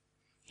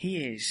 He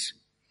is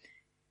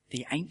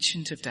the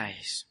Ancient of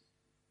Days.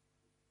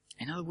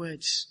 In other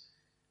words,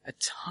 a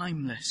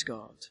timeless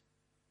God,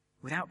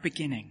 without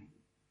beginning,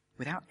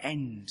 without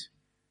end,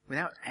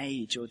 without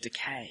age or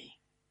decay.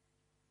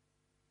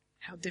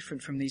 How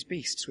different from these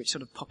beasts which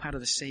sort of pop out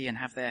of the sea and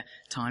have their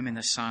time in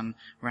the sun,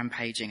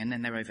 rampaging, and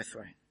then they're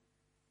overthrown.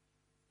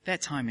 Their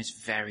time is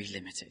very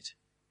limited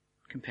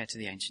compared to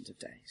the Ancient of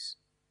Days.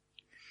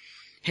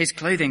 His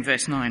clothing,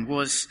 verse 9,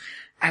 was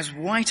as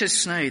white as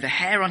snow. The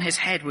hair on his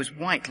head was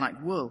white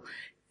like wool.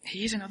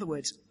 He is, in other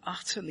words,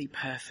 utterly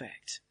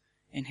perfect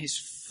in his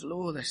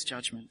flawless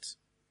judgment,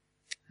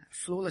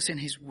 flawless in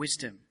his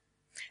wisdom.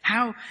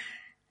 How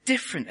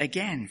different,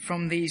 again,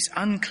 from these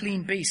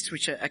unclean beasts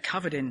which are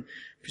covered in,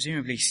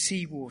 presumably,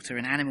 seawater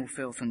and animal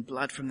filth and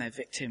blood from their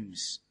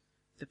victims.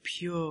 The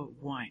pure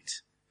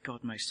white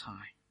God Most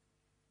High.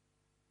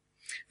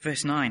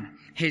 Verse 9,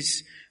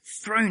 his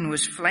throne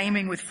was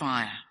flaming with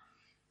fire,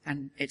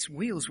 and its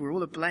wheels were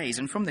all ablaze,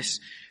 and from this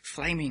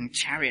flaming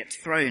chariot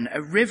throne,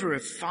 a river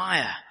of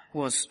fire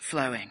was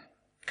flowing,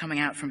 coming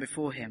out from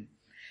before him.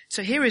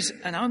 So here is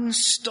an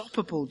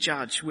unstoppable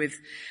judge with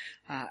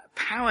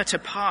power to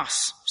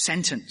pass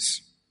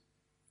sentence,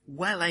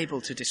 well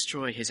able to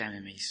destroy his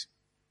enemies.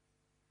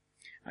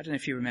 I don't know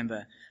if you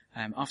remember,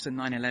 after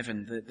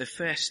 9/11, the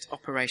first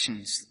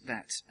operations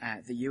that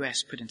the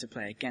US put into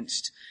play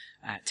against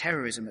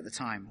terrorism at the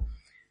time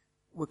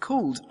were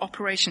called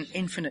Operation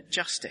Infinite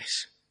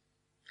Justice.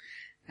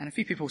 And a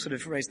few people sort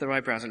of raised their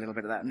eyebrows a little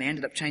bit at that, and they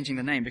ended up changing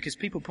the name because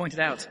people pointed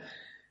out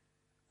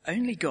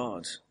only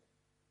God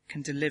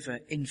can deliver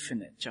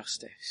infinite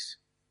justice.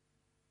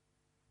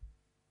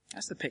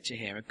 That's the picture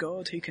here, a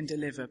God who can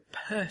deliver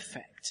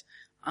perfect,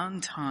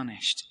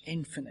 untarnished,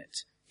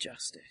 infinite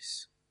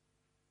justice.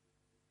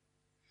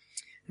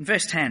 In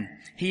verse 10,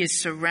 he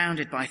is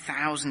surrounded by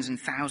thousands and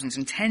thousands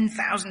and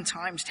 10,000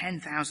 times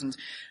 10,000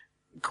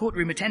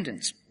 courtroom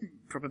attendants,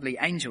 probably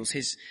angels,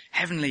 his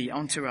heavenly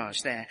entourage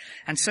there.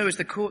 And so as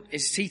the court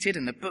is seated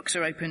and the books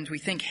are opened, we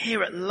think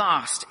here at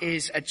last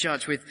is a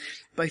judge with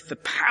both the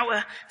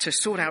power to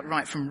sort out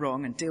right from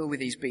wrong and deal with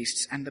these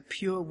beasts and the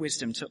pure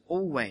wisdom to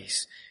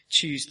always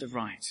choose the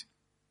right.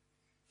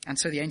 And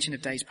so the Ancient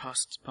of Days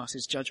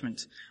passes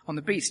judgment on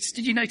the beasts.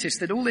 Did you notice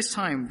that all this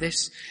time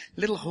this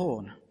little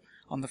horn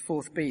on the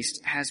fourth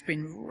beast has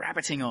been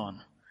rabbiting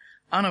on,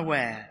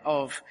 unaware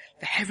of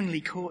the heavenly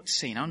court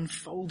scene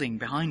unfolding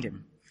behind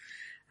him?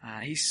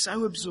 He's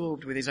so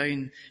absorbed with his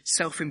own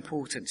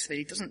self-importance that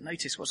he doesn't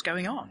notice what's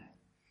going on.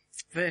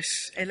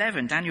 Verse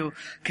 11, Daniel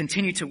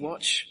continued to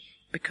watch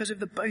because of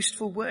the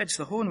boastful words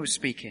the horn was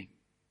speaking.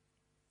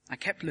 I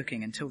kept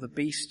looking until the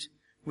beast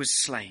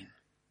was slain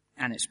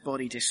and its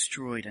body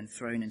destroyed and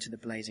thrown into the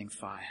blazing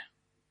fire.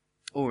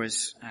 Or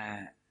as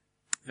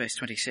verse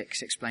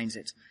 26 explains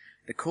it,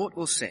 the court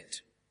will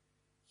sit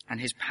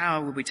and his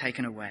power will be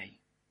taken away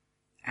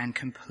and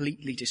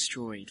completely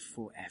destroyed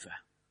forever.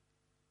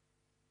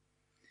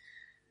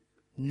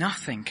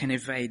 Nothing can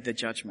evade the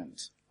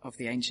judgment of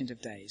the Ancient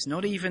of Days,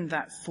 not even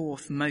that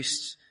fourth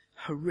most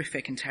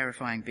horrific and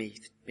terrifying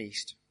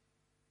beast.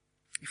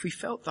 If we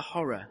felt the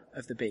horror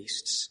of the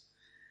beasts,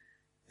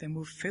 then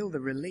we'll feel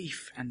the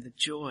relief and the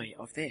joy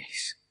of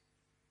this.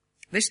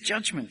 This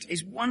judgment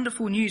is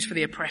wonderful news for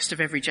the oppressed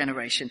of every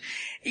generation.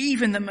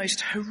 Even the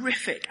most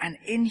horrific and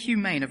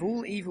inhumane of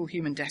all evil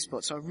human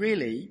despots are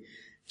really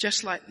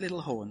just like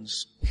little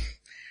horns,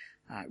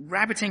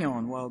 rabbiting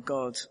on while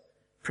God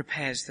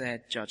prepares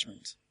their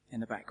judgment in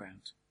the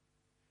background.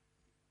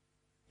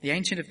 The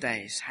Ancient of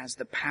Days has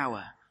the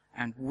power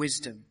and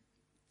wisdom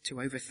to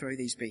overthrow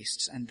these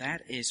beasts, and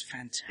that is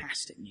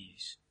fantastic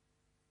news.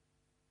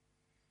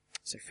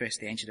 So first,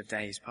 the Ancient of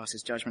Days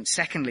passes judgment.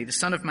 Secondly, the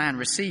Son of Man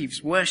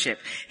receives worship.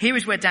 Here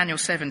is where Daniel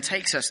 7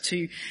 takes us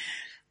to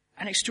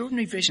an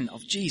extraordinary vision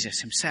of Jesus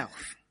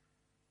himself.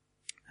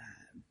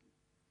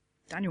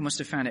 Daniel must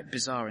have found it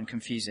bizarre and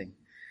confusing.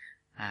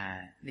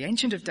 The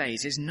Ancient of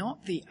Days is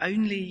not the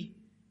only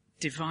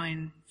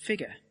divine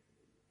figure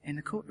in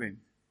the courtroom.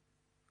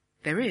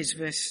 There is,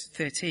 verse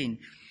 13,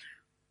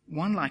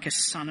 one like a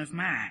son of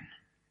man.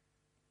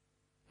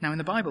 Now in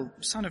the Bible,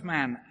 son of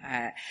man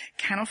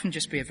can often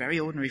just be a very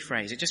ordinary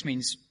phrase. It just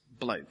means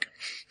bloke,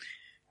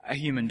 a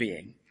human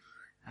being.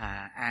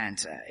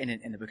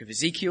 In the book of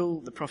Ezekiel,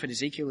 the prophet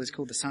Ezekiel is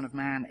called the Son of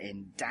Man.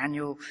 In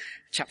Daniel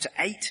chapter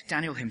 8,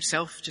 Daniel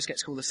himself just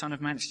gets called the Son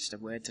of Man. It's just a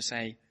word to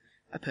say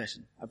a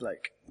person, a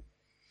bloke.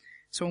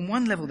 So on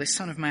one level, this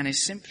Son of Man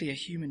is simply a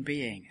human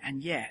being,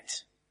 and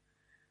yet,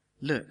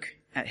 look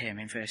at him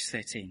in verse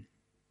 13.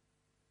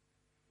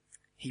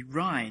 He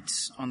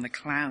rides on the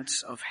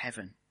clouds of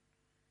heaven.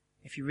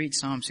 If you read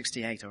Psalm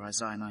 68 or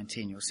Isaiah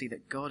 19, you'll see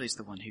that God is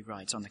the one who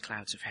rides on the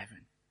clouds of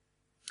heaven.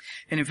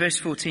 And in verse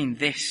 14,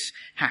 this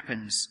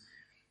happens.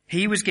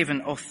 He was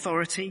given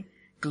authority,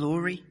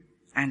 glory,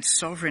 and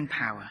sovereign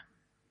power.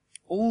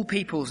 All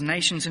peoples,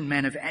 nations, and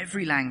men of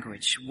every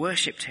language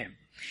worshipped him.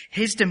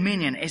 His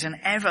dominion is an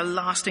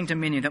everlasting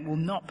dominion that will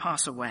not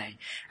pass away,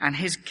 and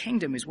his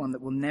kingdom is one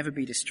that will never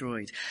be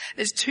destroyed.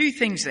 There's two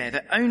things there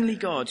that only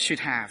God should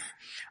have.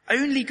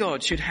 Only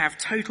God should have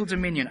total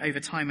dominion over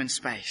time and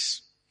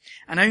space,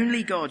 and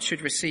only God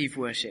should receive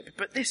worship.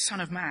 But this Son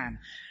of Man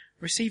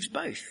receives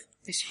both.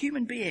 This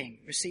human being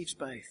receives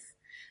both.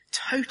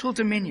 Total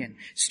dominion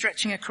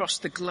stretching across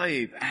the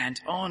globe and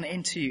on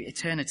into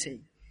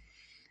eternity.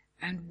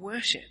 And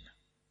worship.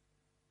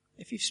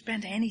 If you've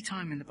spent any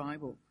time in the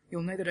Bible,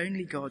 you'll know that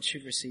only God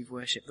should receive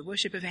worship. The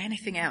worship of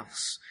anything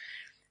else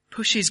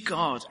pushes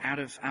God out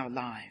of our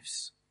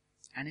lives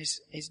and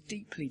is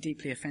deeply,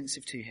 deeply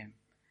offensive to him.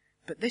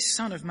 But this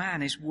Son of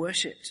Man is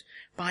worshipped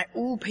by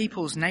all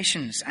peoples,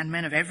 nations, and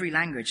men of every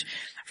language.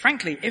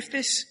 Frankly, if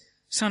this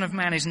Son of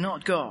Man is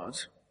not God,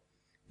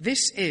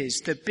 this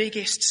is the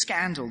biggest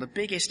scandal, the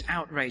biggest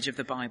outrage of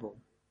the Bible,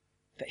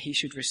 that he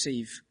should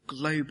receive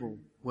global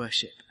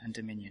worship and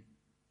dominion.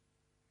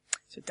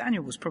 So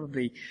Daniel was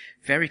probably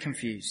very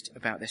confused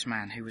about this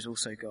man who was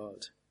also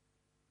God.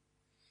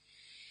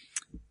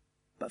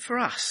 But for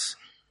us,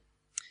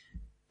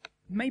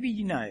 maybe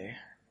you know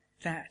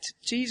that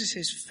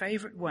Jesus'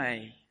 favorite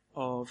way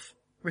of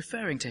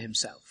referring to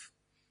himself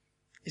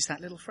is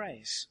that little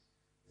phrase,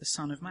 the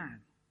Son of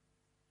Man.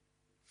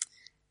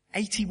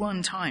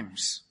 81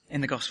 times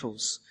in the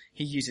Gospels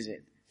he uses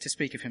it to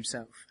speak of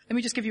himself. Let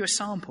me just give you a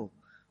sample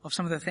of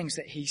some of the things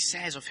that he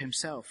says of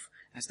himself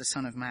as the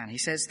Son of Man. He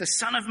says, the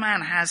Son of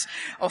Man has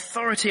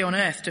authority on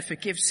earth to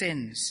forgive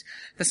sins.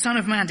 The Son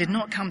of Man did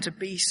not come to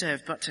be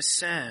served, but to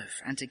serve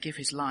and to give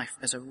his life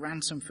as a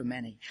ransom for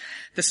many.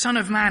 The Son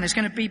of Man is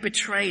going to be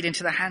betrayed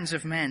into the hands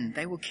of men.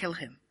 They will kill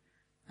him,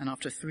 and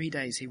after 3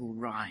 days he will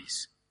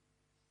rise.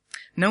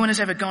 No one has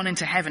ever gone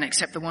into heaven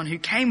except the one who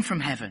came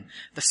from heaven,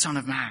 the Son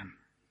of Man.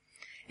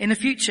 In the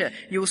future,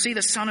 you will see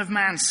the Son of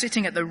Man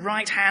sitting at the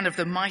right hand of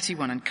the Mighty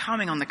One and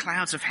coming on the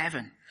clouds of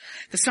heaven.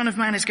 The Son of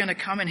Man is going to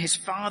come in his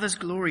Father's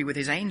glory with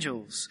his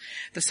angels.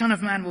 The Son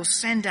of Man will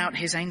send out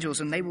his angels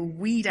and they will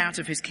weed out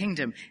of his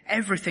kingdom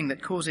everything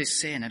that causes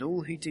sin and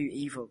all who do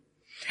evil.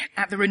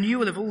 At the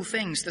renewal of all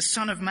things, the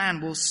Son of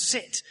Man will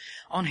sit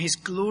on his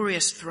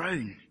glorious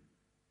throne.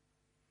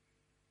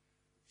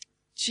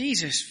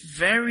 Jesus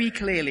very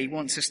clearly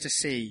wants us to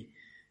see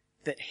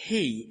that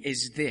he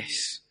is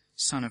this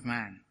Son of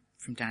Man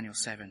from Daniel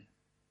 7.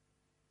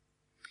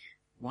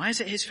 Why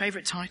is it his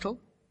favorite title?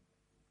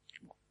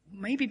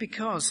 Maybe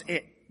because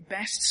it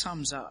best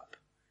sums up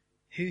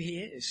who he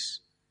is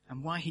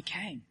and why he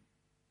came.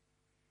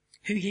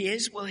 Who he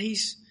is? Well,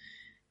 he's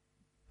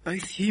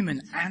both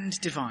human and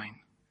divine.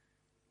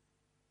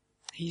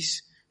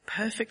 He's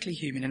perfectly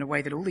human in a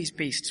way that all these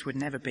beasts would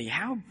never be.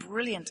 How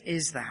brilliant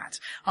is that?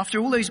 After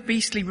all those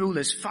beastly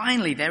rulers,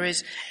 finally there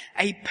is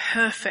a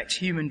perfect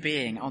human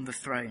being on the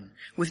throne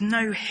with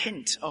no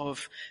hint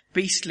of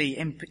beastly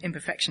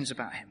imperfections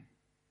about him.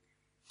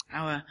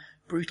 Our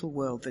brutal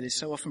world that is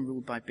so often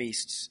ruled by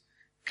beasts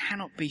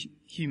cannot be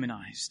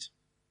humanized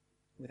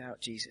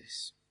without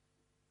Jesus.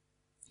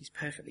 He's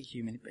perfectly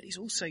human, but he's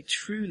also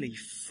truly,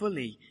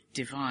 fully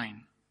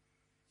divine,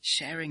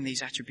 sharing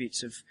these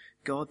attributes of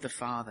God the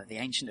Father, the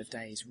Ancient of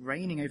Days,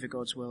 reigning over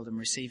God's world and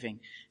receiving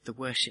the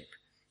worship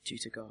due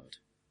to God.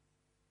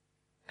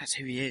 That's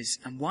who he is.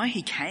 And why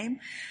he came?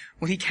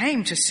 Well, he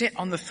came to sit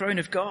on the throne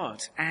of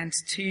God and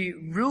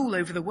to rule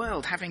over the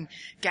world, having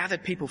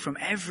gathered people from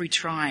every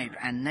tribe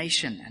and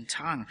nation and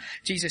tongue.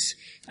 Jesus,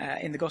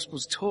 in the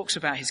Gospels, talks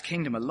about his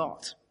kingdom a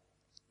lot.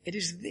 It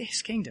is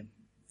this kingdom,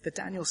 the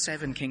Daniel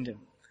 7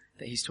 kingdom,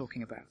 that he's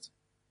talking about.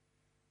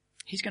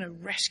 He's going to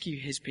rescue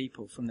his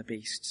people from the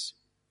beasts.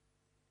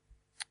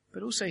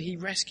 But also he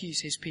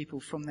rescues his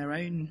people from their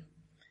own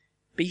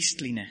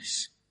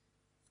beastliness,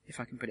 if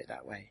I can put it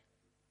that way.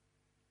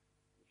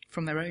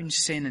 From their own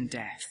sin and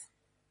death.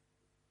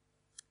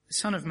 The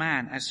Son of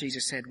Man, as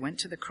Jesus said, went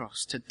to the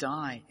cross to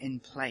die in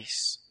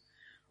place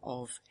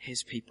of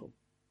his people.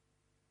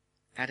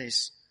 That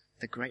is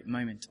the great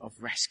moment of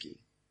rescue,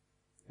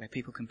 where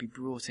people can be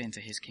brought into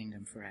his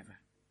kingdom forever.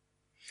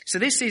 So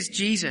this is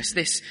Jesus,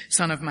 this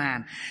Son of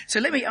Man. So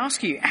let me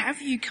ask you,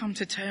 have you come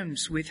to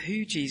terms with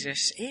who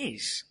Jesus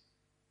is?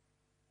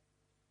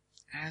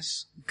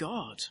 As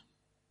God,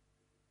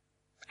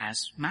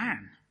 as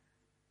man,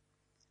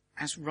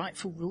 as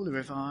rightful ruler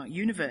of our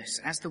universe,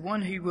 as the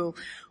one who will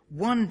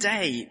one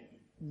day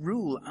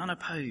rule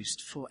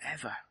unopposed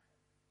forever,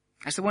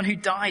 as the one who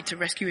died to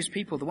rescue his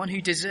people, the one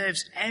who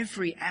deserves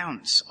every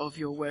ounce of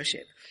your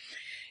worship.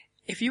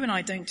 If you and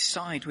I don't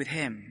side with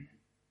him,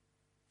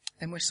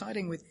 then we're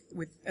siding with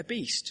a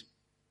beast,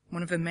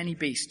 one of the many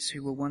beasts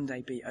who will one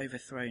day be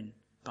overthrown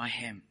by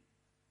him.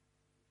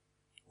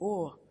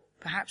 Or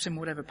perhaps in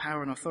whatever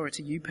power and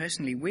authority you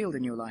personally wield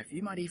in your life,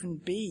 you might even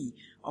be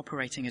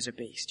operating as a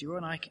beast. You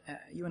and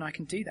I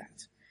can do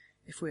that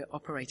if we're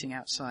operating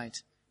outside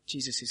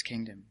Jesus'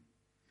 kingdom.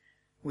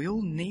 We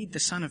all need the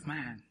Son of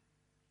Man.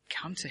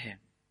 Come to him.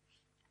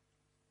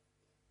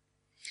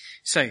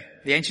 So,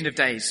 the Ancient of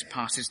Days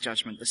passes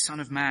judgment. The Son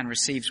of Man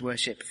receives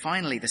worship.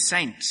 Finally, the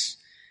saints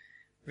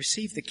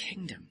receive the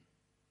kingdom.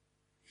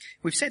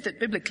 We've said that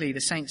biblically the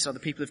saints are the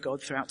people of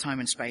God throughout time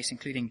and space,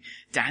 including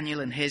Daniel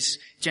and his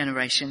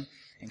generation,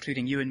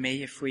 including you and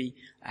me if we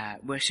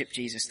worship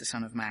Jesus, the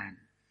Son of Man.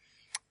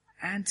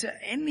 And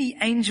in the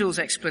angels'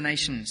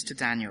 explanations to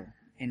Daniel,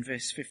 in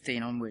verse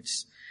 15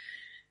 onwards,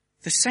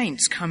 the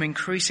saints come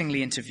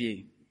increasingly into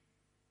view.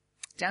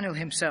 Daniel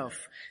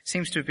himself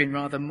seems to have been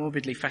rather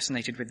morbidly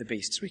fascinated with the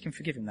beasts. We can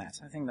forgive him that.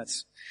 I think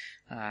that's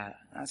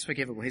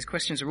forgivable. His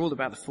questions are all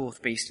about the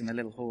fourth beast and the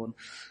little horn,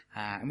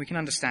 and we can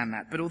understand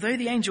that. But although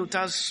the angel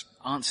does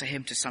answer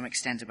him to some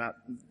extent about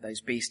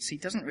those beasts, he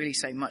doesn't really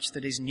say much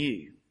that is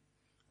new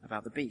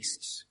about the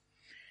beasts.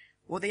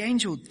 What the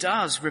angel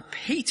does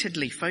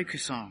repeatedly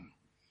focus on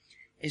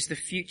is the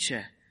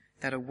future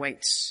that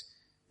awaits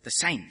the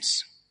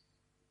saints.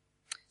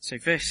 So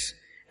verse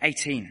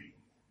 18.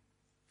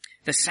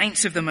 The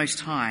saints of the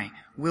Most High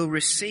will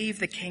receive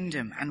the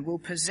kingdom and will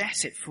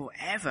possess it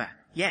forever.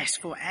 Yes,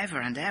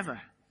 forever and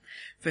ever.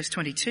 Verse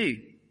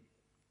 22.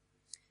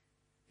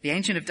 The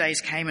Ancient of Days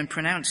came and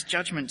pronounced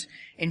judgment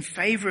in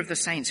favor of the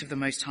saints of the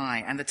Most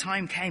High, and the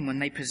time came when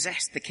they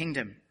possessed the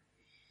kingdom.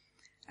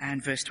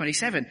 And verse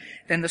 27.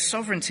 Then the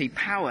sovereignty,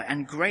 power,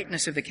 and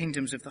greatness of the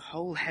kingdoms of the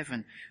whole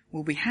heaven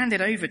will be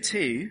handed over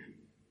to,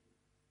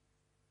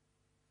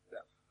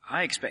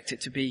 I expect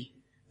it to be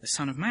the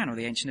Son of Man or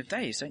the Ancient of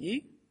Days, don't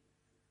you?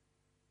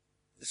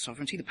 The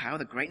sovereignty, the power,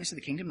 the greatness of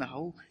the kingdom, the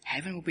whole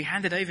heaven will be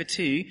handed over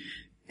to,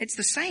 it's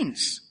the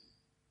saints,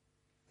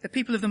 the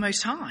people of the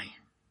Most High.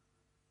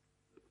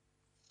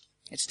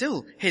 It's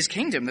still his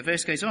kingdom. The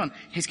verse goes on.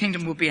 His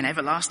kingdom will be an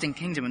everlasting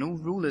kingdom and all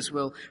rulers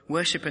will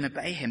worship and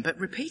obey him. But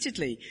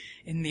repeatedly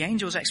in the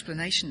angels'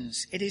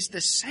 explanations, it is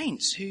the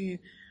saints who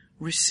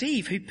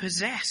receive, who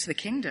possess the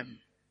kingdom.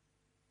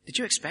 Did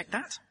you expect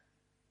that?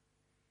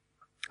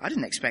 I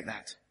didn't expect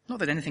that. Not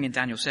that anything in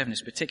Daniel 7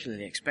 is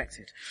particularly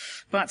expected.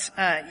 But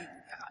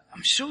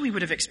I'm sure we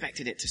would have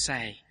expected it to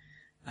say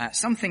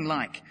Something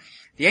like,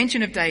 the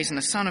Ancient of Days and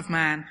the Son of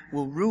Man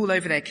will rule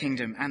over their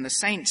kingdom, and the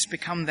saints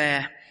become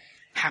their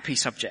happy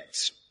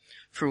subjects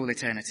for all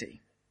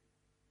eternity.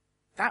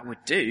 That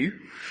would do.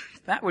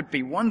 That would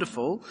be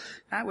wonderful.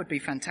 That would be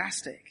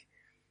fantastic.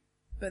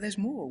 But there's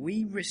more.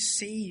 We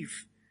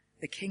receive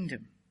the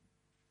kingdom.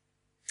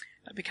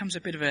 That becomes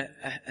a bit of a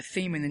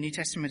theme in the New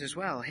Testament as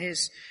well.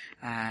 Here's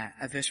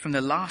a verse from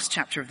the last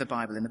chapter of the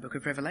Bible in the book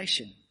of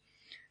Revelation.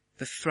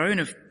 The throne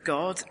of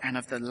God and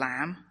of the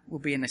Lamb will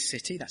be in the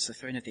city. That's the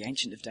throne of the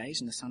Ancient of Days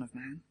and the Son of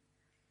Man.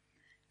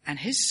 And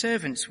his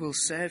servants will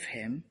serve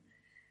him,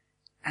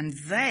 and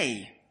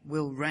they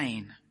will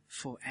reign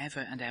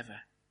forever and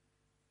ever.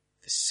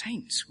 The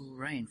saints will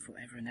reign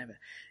forever and ever.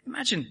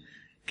 Imagine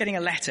getting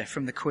a letter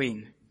from the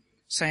Queen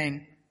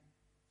saying,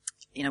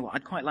 you know what,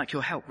 I'd quite like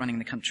your help running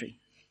the country.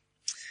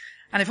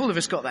 And if all of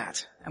us got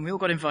that, and we all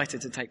got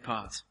invited to take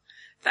part,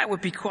 that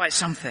would be quite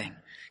something,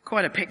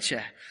 quite a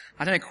picture.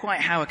 I don't know quite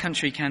how a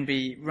country can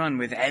be run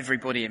with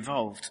everybody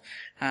involved,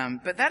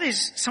 but that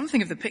is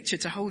something of the picture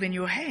to hold in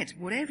your head.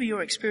 Whatever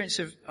your experience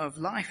of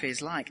life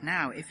is like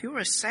now, if you're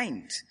a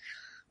saint,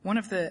 one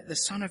of the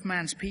Son of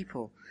Man's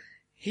people,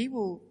 he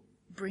will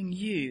bring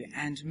you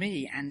and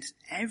me and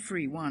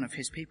every one of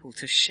his people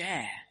to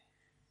share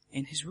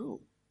in his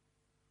rule.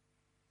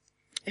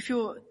 If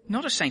you're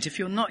not a saint, if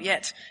you're not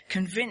yet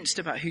convinced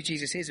about who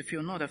Jesus is, if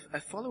you're not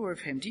a follower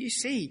of him, do you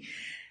see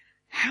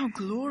how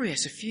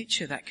glorious a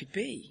future that could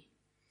be?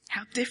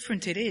 How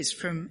different it is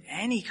from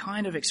any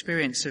kind of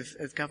experience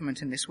of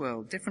government in this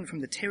world, different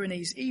from the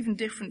tyrannies, even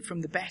different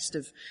from the best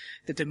of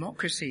the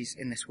democracies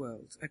in this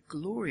world. A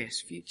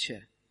glorious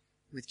future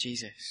with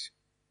Jesus.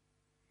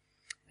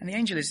 And the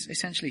angel is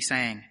essentially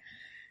saying,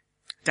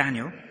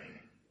 Daniel,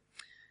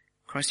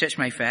 Christchurch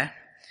Mayfair,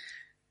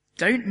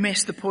 don't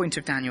miss the point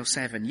of Daniel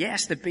 7.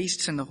 Yes, the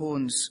beasts and the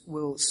horns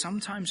will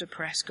sometimes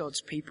oppress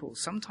God's people,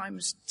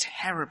 sometimes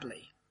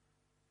terribly.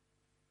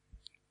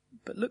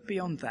 But look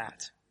beyond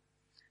that.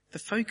 The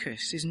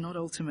focus is not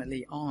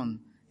ultimately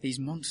on these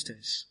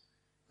monsters.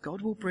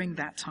 God will bring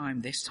that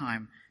time, this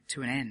time,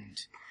 to an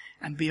end.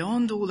 And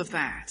beyond all of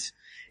that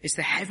is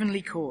the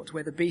heavenly court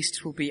where the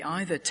beasts will be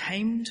either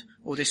tamed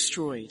or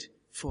destroyed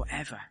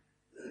forever.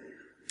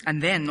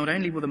 And then not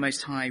only will the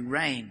Most High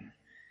reign,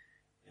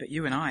 but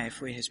you and I,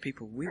 if we're his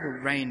people, we will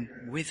reign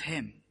with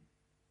him.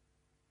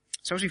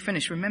 So as we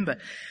finish, remember,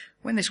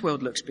 when this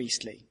world looks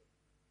beastly,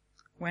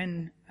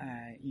 when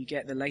you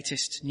get the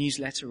latest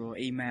newsletter or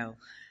email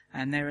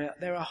and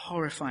there are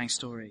horrifying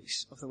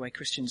stories of the way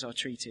Christians are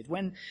treated,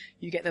 when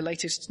you get the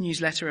latest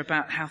newsletter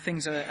about how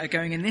things are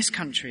going in this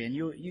country and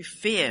you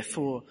fear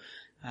for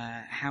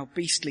how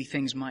beastly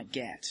things might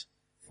get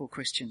for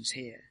Christians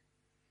here,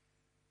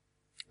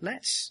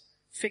 let's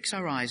fix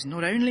our eyes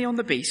not only on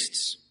the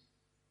beasts,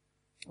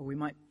 or we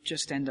might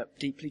just end up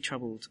deeply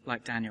troubled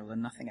like Daniel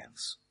and nothing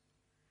else,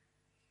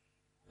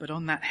 but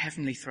on that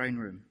heavenly throne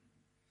room,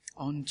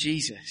 on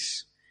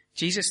Jesus,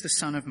 Jesus the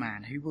Son of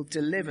Man, who will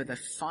deliver the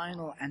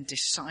final and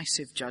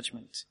decisive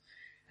judgment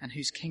and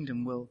whose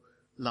kingdom will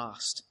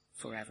last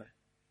forever.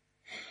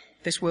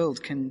 This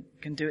world can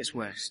do its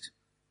worst,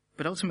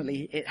 but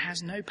ultimately it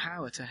has no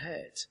power to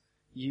hurt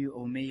you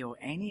or me or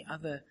any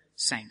other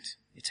saint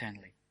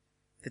eternally.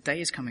 The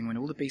day is coming when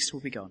all the beasts will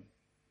be gone,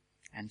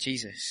 and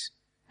Jesus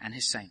and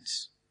his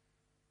saints,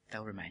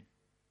 they'll remain.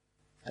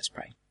 Let's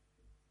pray.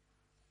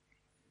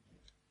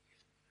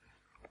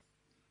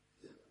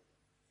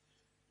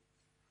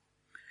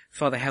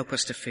 Father, help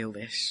us to feel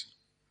this.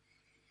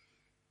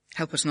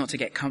 Help us not to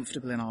get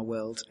comfortable in our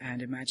world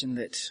and imagine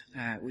that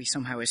we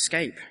somehow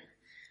escape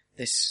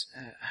this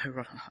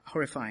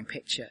horrifying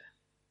picture.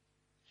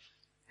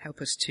 Help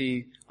us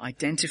to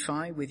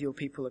identify with your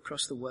people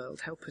across the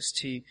world. Help us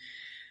to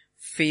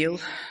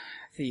feel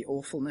the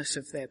awfulness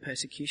of their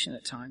persecution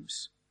at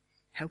times.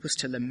 Help us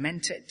to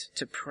lament it,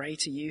 to pray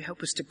to you.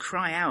 Help us to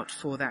cry out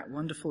for that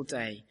wonderful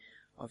day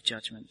of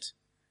judgment,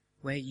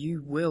 where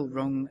you will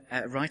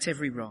right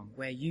every wrong,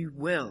 where you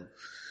will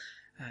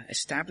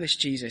establish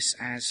Jesus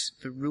as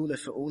the ruler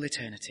for all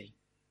eternity.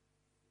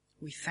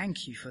 We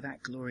thank you for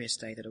that glorious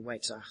day that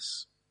awaits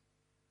us.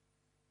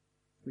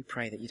 We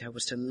pray that you'd help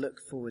us to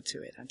look forward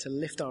to it and to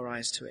lift our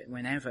eyes to it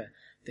whenever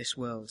this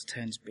world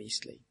turns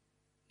beastly.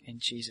 In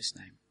Jesus'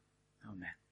 name, amen.